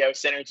SEO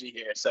synergy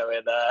here. So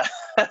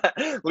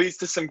it leads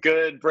to some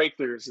good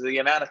breakthroughs. The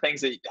amount of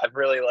things that have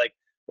really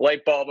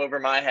light bulb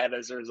over my head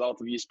as a result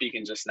of you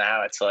speaking just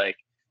now, it's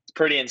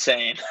pretty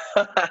insane.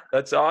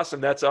 That's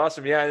awesome.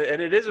 Yeah.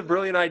 And it is a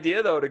brilliant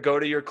idea, though, to go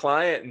to your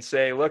client and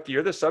say, look,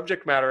 you're the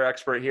subject matter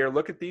expert here.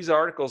 Look at these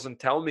articles and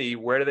tell me,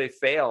 where do they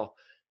fail?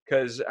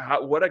 Because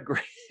what a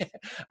great,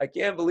 I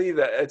can't believe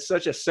that it's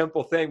such a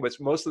simple thing, but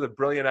most of the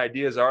brilliant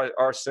ideas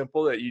are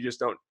simple, that you just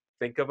don't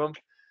think of them.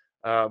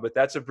 But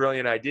that's a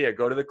brilliant idea.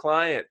 Go to the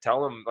client,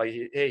 tell them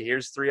hey,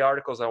 here's 3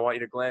 articles I want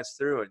you to glance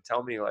through and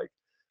tell me what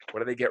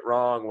do they get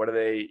wrong? What are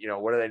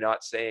they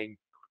not saying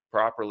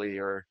properly?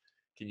 Or,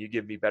 can you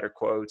give me better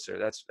quotes? Or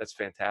that's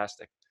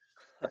fantastic.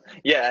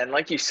 Yeah, and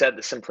like you said,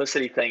 the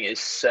simplicity thing is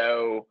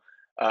so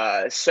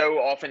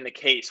often the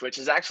case, which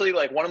is actually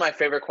like one of my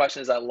favorite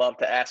questions I love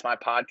to ask my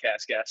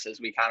podcast guests as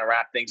we kind of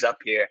wrap things up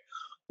here.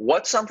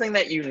 What's something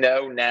that you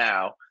know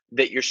now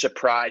that you're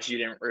surprised you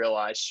didn't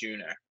realize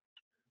sooner?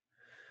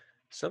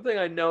 Something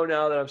I know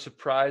now that I'm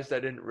surprised I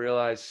didn't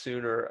realize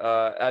sooner,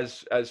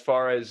 as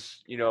far as,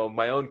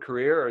 my own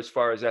career, or as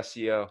far as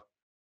SEO.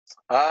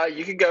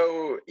 You could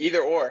go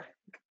either or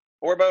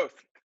both.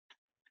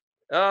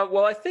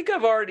 Well, I think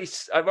I've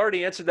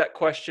already answered that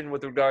question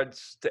with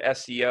regards to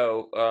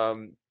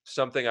SEO.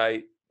 Something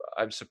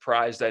I'm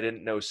surprised I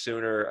didn't know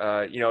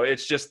sooner.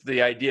 It's just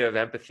the idea of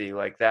empathy,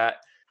 like that.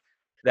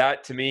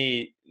 That to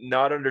me,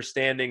 not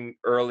understanding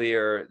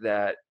earlier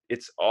that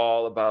it's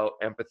all about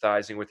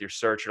empathizing with your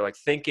search, or like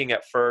thinking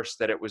at first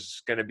that it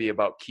was going to be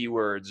about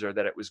keywords, or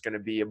that it was going to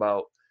be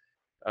about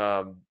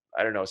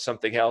I don't know,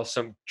 something else,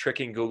 some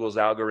tricking Google's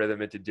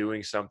algorithm into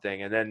doing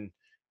something, and then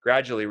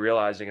gradually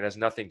realizing it has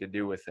nothing to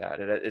do with that.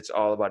 It's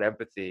all about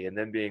empathy, and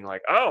then being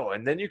like, oh,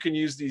 and then you can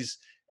use these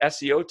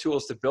SEO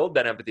tools to build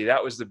that empathy.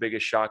 That was the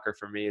biggest shocker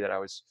for me that I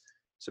was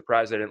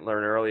surprised I didn't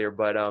learn earlier.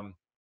 But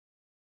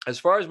as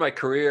far as my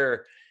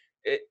career,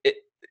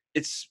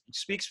 it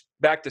speaks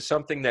back to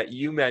something that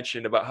you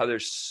mentioned about how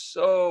there's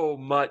so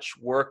much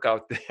work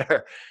out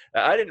there.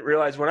 I didn't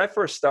realize when I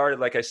first started,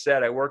 like I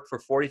said, I worked for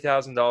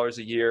 $40,000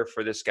 a year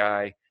for this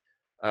guy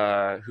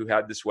who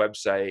had this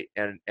website,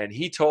 and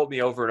he told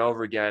me over and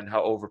over again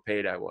how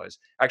overpaid I was.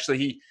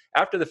 Actually,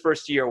 after the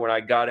first year, when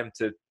I got him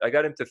to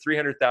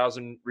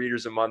 300,000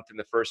 readers a month in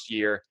the first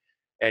year,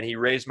 and he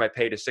raised my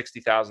pay to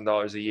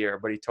 $60,000 a year.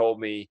 But he told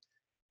me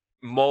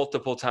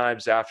multiple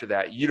times after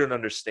that, you don't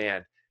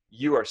understand.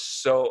 You are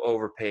so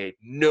overpaid.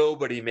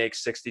 Nobody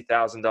makes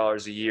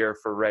 $60,000 a year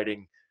for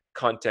writing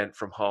content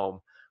from home.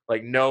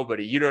 Like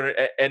nobody. You don't.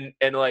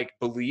 And like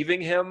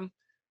believing him,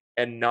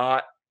 and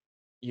not,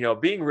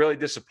 being really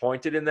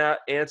disappointed in that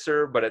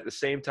answer, but at the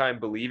same time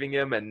believing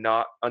him and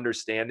not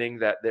understanding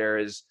that there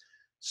is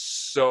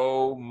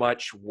so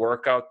much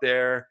work out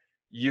there.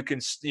 You can,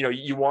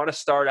 you want to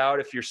start out,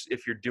 if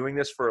you're doing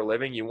this for a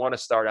living, you want to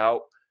start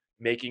out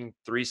making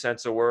 3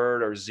 cents a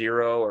word, or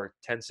 0 or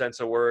 10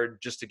 cents a word,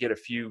 just to get a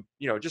few,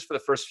 just for the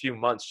first few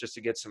months, just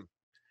to get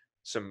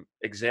some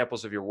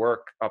examples of your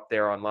work up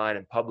there online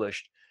and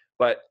published.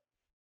 But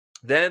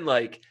then,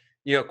 like,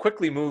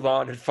 quickly move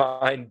on and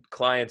find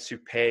clients who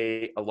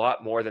pay a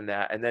lot more than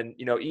that. And then,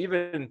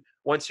 even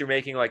once you're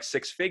making like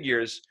 6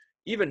 figures,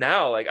 even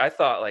now, like I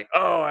thought like,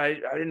 oh, I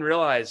didn't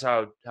realize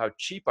how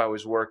cheap I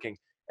was working.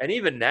 And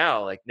even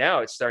now, like now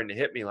it's starting to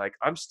hit me, like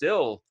I'm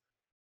still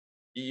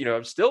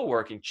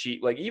working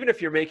cheap. Like even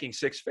if you're making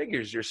 6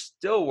 figures, you're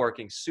still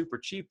working super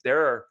cheap.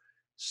 There are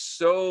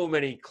so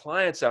many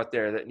clients out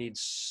there that need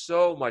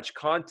so much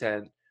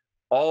content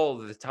all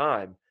the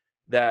time,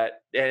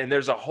 and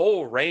there's a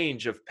whole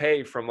range of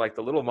pay, from like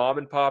the little mom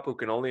and pop who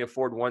can only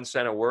afford 1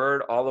 cent a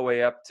word, all the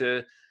way up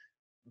to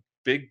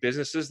big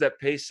businesses that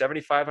pay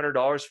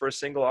 $7,500 for a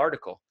single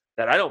article,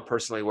 that I don't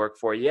personally work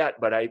for yet,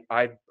 but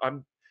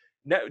I'm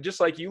just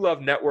like you love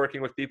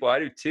networking with people, I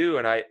do too.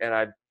 And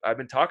I've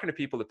been talking to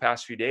people the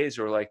past few days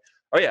who are like,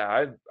 oh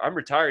yeah, I'm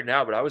retired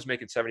now, but I was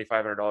making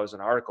 $7,500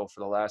 an article for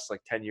the last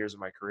like 10 years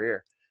of my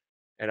career.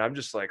 And I'm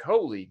just like,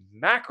 holy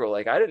mackerel.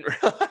 Like I didn't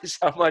realize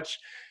how much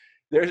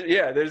there's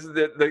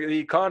the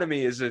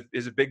economy is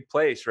a big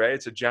place, right?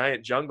 It's a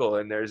giant jungle,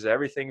 and there's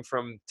everything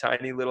from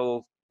tiny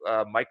little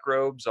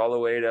microbes all the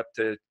way up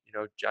to,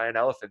 giant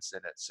elephants in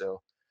it.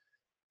 So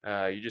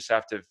you just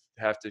have to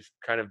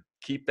kind of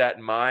keep that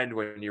in mind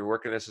when you're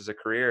working this as a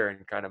career,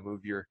 and kind of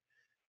move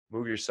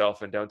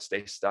yourself, and don't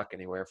stay stuck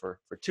anywhere for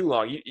too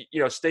long.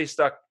 Stay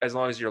stuck as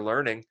long as you're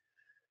learning.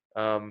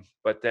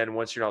 But then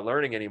once you're not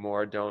learning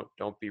anymore,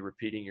 don't be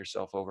repeating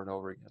yourself over and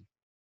over again.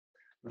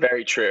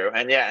 Very true.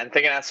 And yeah, and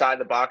thinking outside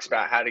the box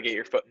about how to get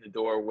your foot in the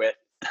door with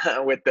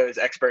with those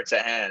experts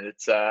at hand.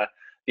 It's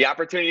the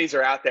opportunities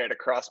are out there to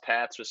cross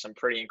paths with some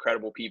pretty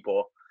incredible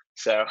people.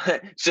 So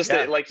it's just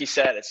Yeah. like you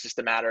said, it's just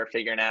a matter of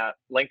figuring out.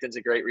 LinkedIn's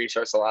a great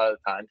resource a lot of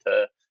the time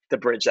to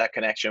bridge that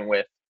connection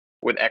with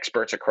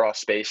experts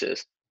across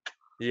spaces.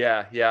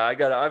 Yeah.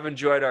 I've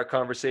enjoyed our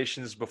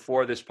conversations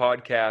before this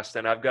podcast,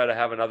 and I've got to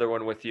have another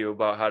one with you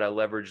about how to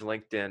leverage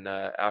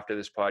LinkedIn after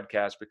this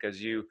podcast, because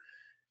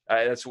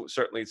that's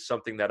certainly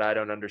something that I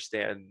don't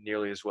understand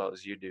nearly as well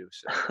as you do.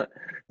 So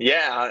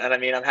Yeah, and I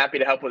mean, I'm happy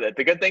to help with it.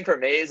 The good thing for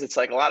me is it's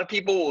like a lot of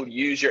people will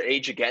use your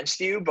age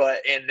against you,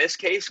 but in this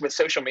case with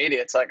social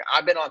media, it's like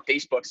I've been on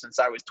Facebook since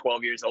I was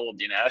 12 years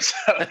old,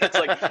 So it's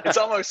like it's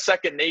almost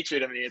second nature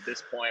to me at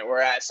this point,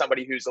 whereas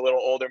somebody who's a little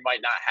older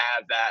might not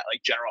have that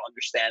like general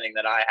understanding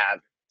that I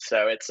have.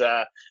 So it's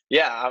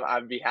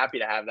I'd be happy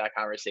to have that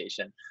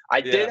conversation.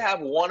 I did yeah, have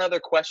one other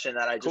question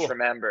that I just cool.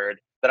 remembered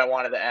that I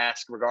wanted to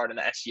ask regarding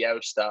the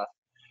SEO stuff.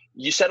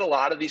 You said a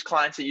lot of these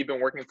clients that you've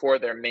been working for,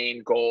 their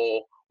main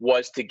goal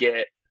was to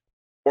get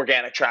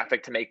organic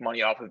traffic to make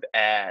money off of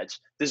ads.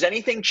 Does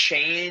anything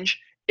change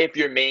if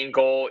your main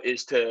goal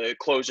is to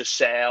close a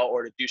sale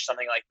or to do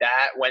something like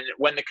that?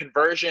 When the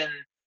conversion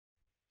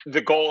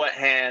the goal at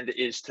hand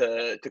is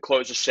to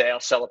close a sale,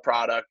 sell a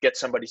product, get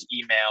somebody's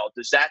email.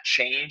 Does that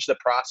change the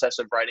process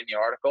of writing the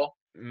article?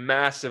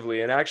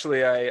 Massively. And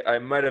actually, I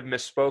might have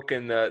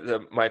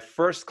misspoken. My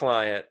first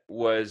client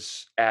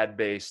was ad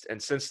based,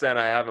 and since then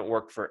I haven't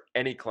worked for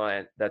any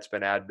client that's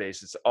been ad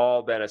based. It's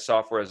all been a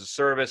software as a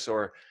service,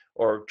 or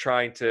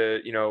trying to,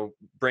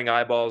 bring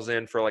eyeballs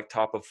in for like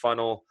top of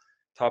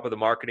the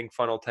marketing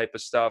funnel type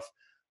of stuff,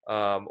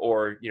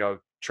 or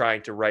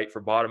trying to write for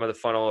bottom of the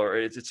funnel, or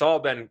it's all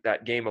been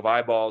that game of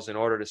eyeballs in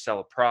order to sell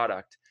a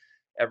product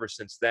ever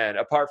since then.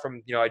 Apart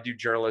from, I do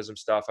journalism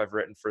stuff. I've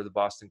written for the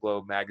Boston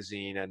Globe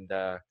magazine, and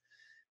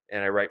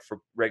I write for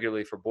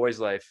regularly for Boys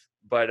Life.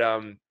 But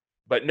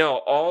no,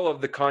 all of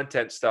the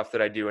content stuff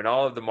that I do and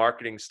all of the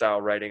marketing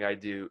style writing I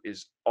do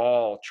is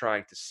all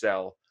trying to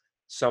sell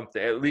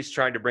something, at least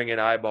trying to bring in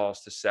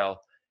eyeballs to sell,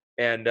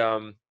 and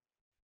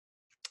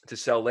to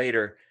sell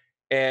later.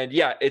 And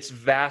yeah, it's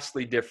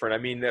vastly different. I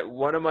mean,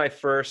 one of my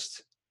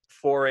first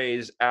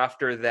forays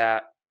after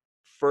that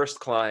first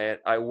client,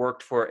 I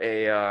worked for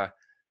a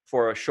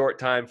short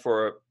time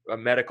for a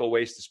medical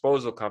waste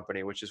disposal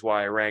company, which is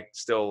why I ranked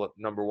still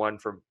number one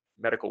for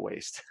medical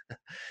waste.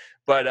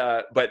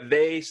 But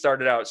they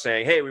started out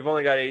saying, "Hey, we've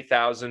only got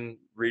 8,000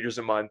 readers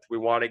a month. We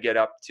want to get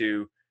up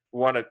to, we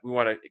want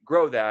to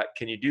grow that.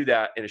 Can you do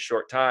that in a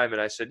short time?"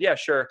 And I said, "Yeah,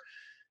 sure."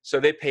 So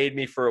they paid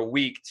me for a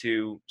week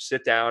to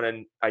sit down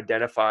and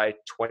identify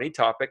 20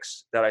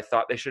 topics that I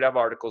thought they should have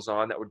articles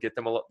on that would get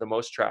them the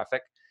most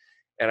traffic.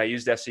 And I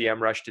used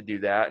SEMrush to do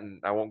that. And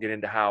I won't get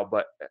into how,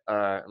 but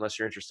unless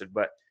you're interested,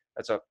 but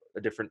that's a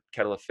different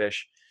kettle of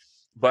fish.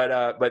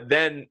 But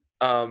then,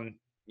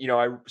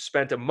 I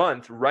spent a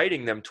month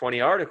writing them 20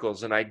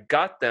 articles, and I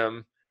got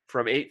them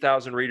from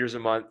 8,000 readers a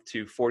month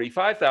to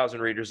 45,000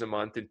 readers a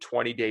month in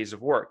 20 days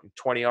of work,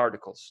 20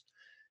 articles.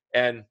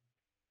 And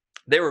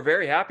they were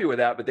very happy with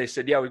that, but they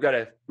said, "Yeah, we've got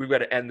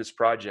to end this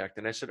project."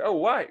 And I said, "Oh,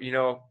 why?"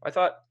 I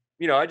thought,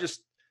 I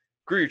just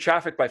grew your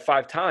traffic by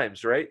 5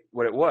 times, right?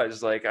 What it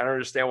was like, I don't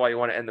understand why you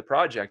want to end the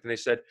project. And they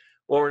said,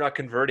 "Well, we're not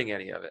converting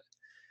any of it."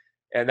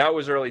 And that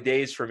was early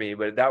days for me,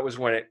 but that was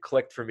when it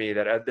clicked for me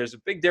that there's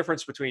a big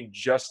difference between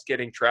just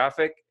getting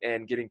traffic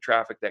and getting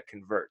traffic that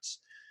converts.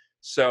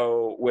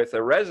 So with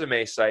a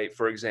resume site,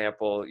 for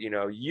example,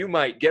 you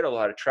might get a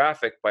lot of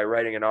traffic by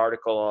writing an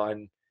article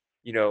on,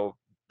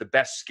 the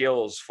best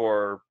skills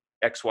for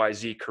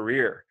XYZ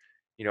career.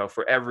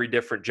 For every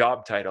different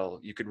job title,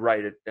 you could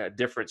write a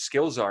different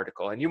skills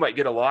article, and you might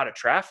get a lot of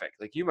traffic.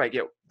 Like, you might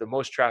get the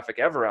most traffic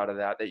ever out of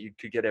that you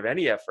could get of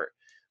any effort.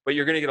 But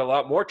you're going to get a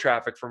lot more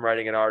traffic from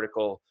writing an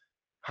article,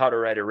 how to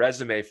write a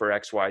resume for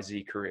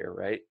XYZ career,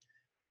 right?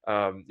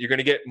 You're going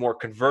to get more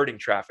converting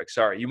traffic.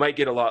 Sorry, you might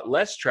get a lot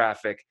less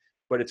traffic,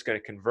 but it's going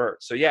to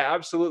convert. So yeah,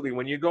 absolutely.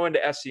 When you go into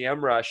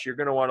SEMrush, you're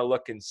going to want to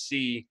look and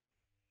see.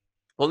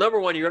 Well,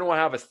 number one, you're going to want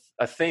to have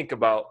a think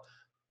about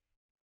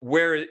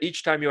where,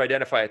 each time you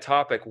identify a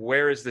topic,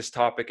 where is this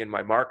topic in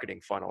my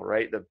marketing funnel,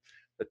 right? The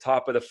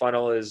top of the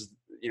funnel is,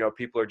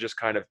 people are just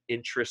kind of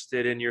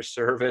interested in your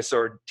service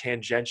or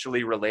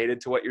tangentially related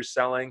to what you're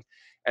selling.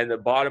 And the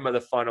bottom of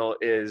the funnel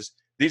is,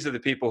 these are the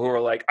people who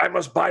are like, "I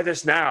must buy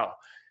this now,"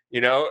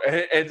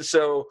 and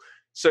so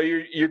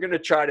you're going to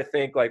try to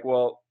think like,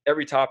 well,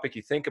 every topic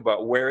you think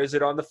about, where is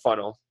it on the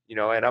funnel?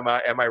 And am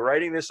I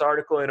writing this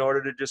article in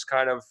order to just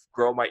kind of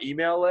grow my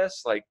email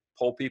list, like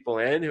pull people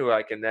in who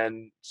I can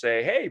then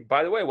say, "Hey,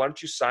 by the way, why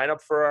don't you sign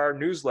up for our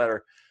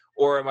newsletter?"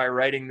 Or am I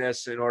writing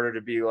this in order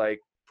to be like,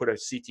 put a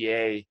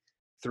CTA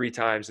 3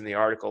 times in the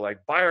article,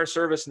 like, "Buy our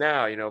service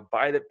now,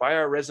 buy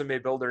our resume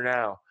builder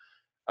now."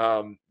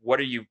 What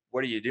are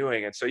you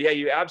doing? And so, yeah,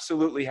 you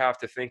absolutely have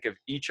to think of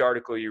each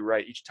article you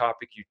write, each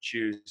topic you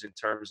choose, in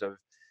terms of,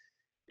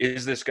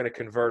 is this going to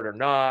convert or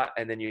not?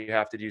 And then you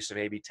have to do some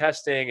A/B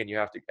testing, and you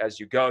have to, as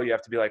you go, you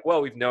have to be like,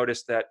 well, we've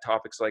noticed that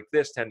topics like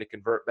this tend to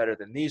convert better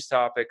than these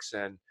topics.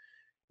 And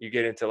you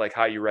get into like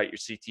how you write your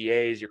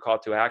CTAs, your call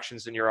to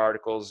actions in your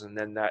articles. And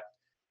then that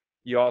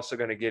you're also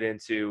going to get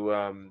into,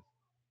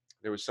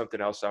 there was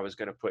something else I was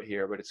going to put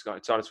here, but it's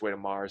on its way to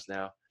Mars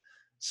now.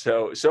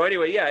 So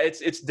anyway, yeah,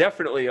 it's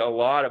definitely a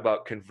lot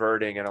about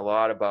converting, and a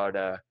lot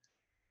about,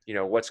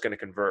 what's going to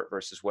convert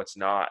versus what's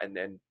not. And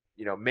then,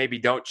 maybe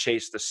don't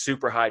chase the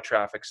super high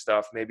traffic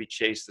stuff, maybe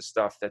chase the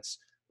stuff that's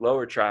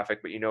lower traffic,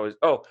 but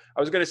I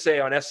was going to say,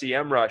 on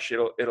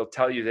SEMrush, it'll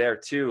tell you there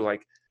too,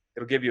 like,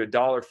 it'll give you a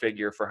dollar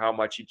figure for how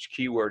much each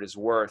keyword is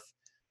worth.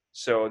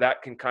 So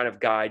that can kind of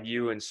guide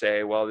you and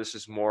say, well, this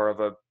is more of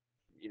a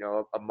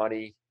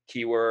money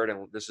keyword,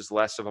 and this is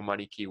less of a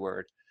money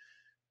keyword.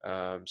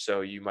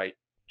 So you might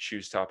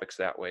choose topics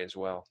that way as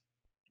well.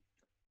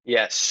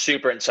 Yeah,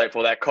 super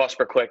insightful. That cost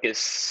per click is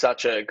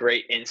such a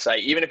great insight.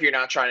 Even if you're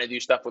not trying to do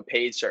stuff with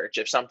paid search,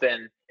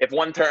 if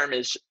one term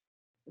is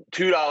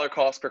 $2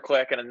 cost per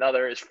click and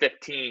another is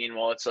 15,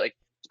 well, it's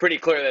pretty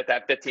clear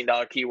that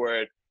 $15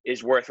 keyword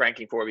is worth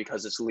ranking for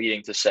because it's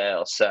leading to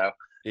sales. So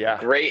yeah,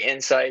 great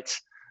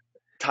insights.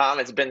 Tom,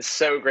 it's been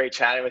so great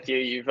chatting with you.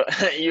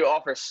 You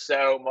offer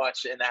so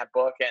much in that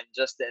book and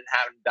just in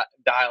having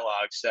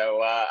dialogue.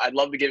 So I'd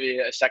love to give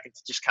you a second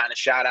to just kind of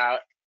shout out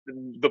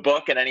the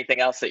book and anything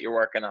else that you're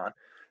working on.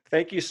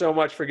 Thank you so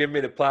much for giving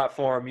me the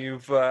platform.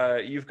 You've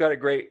got a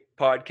great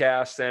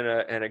podcast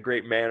and a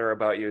great manner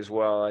about you as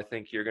well. I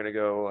think you're going to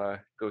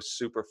go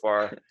super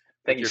far.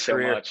 Thank you so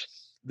much.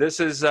 This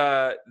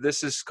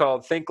is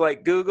called Think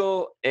Like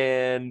Google,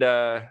 and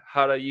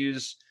how to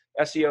use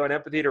SEO and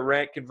empathy to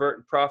rank, convert,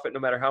 and profit no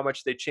matter how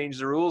much they change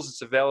the rules.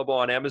 It's available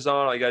on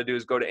Amazon. All you got to do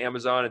is go to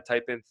Amazon and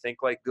type in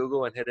Think Like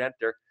Google and hit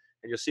enter,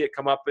 and you'll see it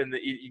come up you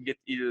can get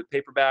either the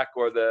paperback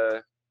or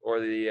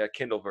the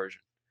Kindle version.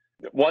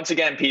 Once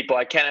again, people,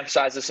 I can't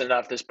emphasize this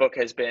enough. This book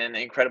has been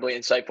incredibly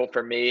insightful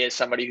for me as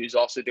somebody who's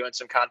also doing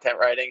some content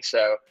writing.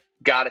 So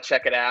got to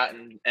check it out,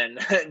 and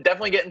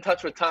definitely get in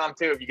touch with Tom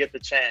too if you get the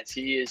chance.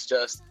 He is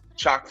just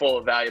chock full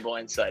of valuable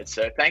insights.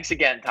 So thanks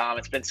again, Tom.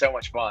 It's been so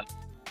much fun.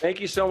 Thank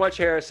you so much,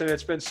 Harrison.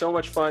 It's been so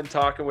much fun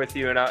talking with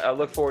you, and I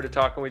look forward to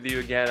talking with you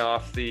again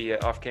off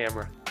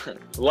camera.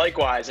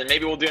 Likewise, and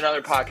maybe we'll do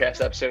another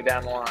podcast episode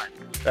down the line.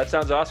 That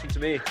sounds awesome to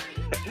me.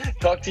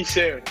 Talk to you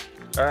soon.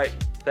 All right.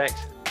 Thanks.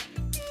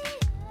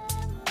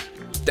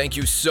 Thank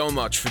you so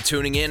much for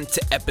tuning in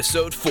to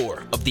episode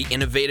 4 of The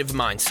Innovative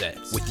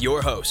Mindset with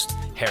your host,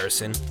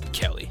 Harrison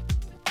Kelly.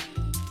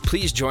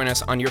 Please join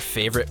us on your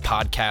favorite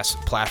podcast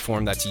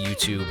platform. That's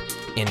YouTube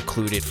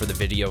included for the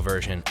video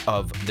version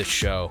of the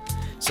show.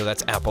 So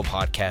that's Apple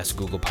Podcasts,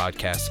 Google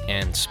Podcasts,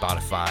 and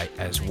Spotify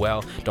as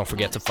well. Don't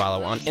forget to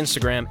follow on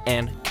Instagram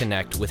and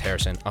connect with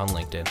Harrison on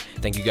LinkedIn.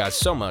 Thank you guys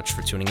so much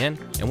for tuning in,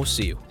 and we'll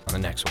see you on the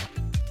next one.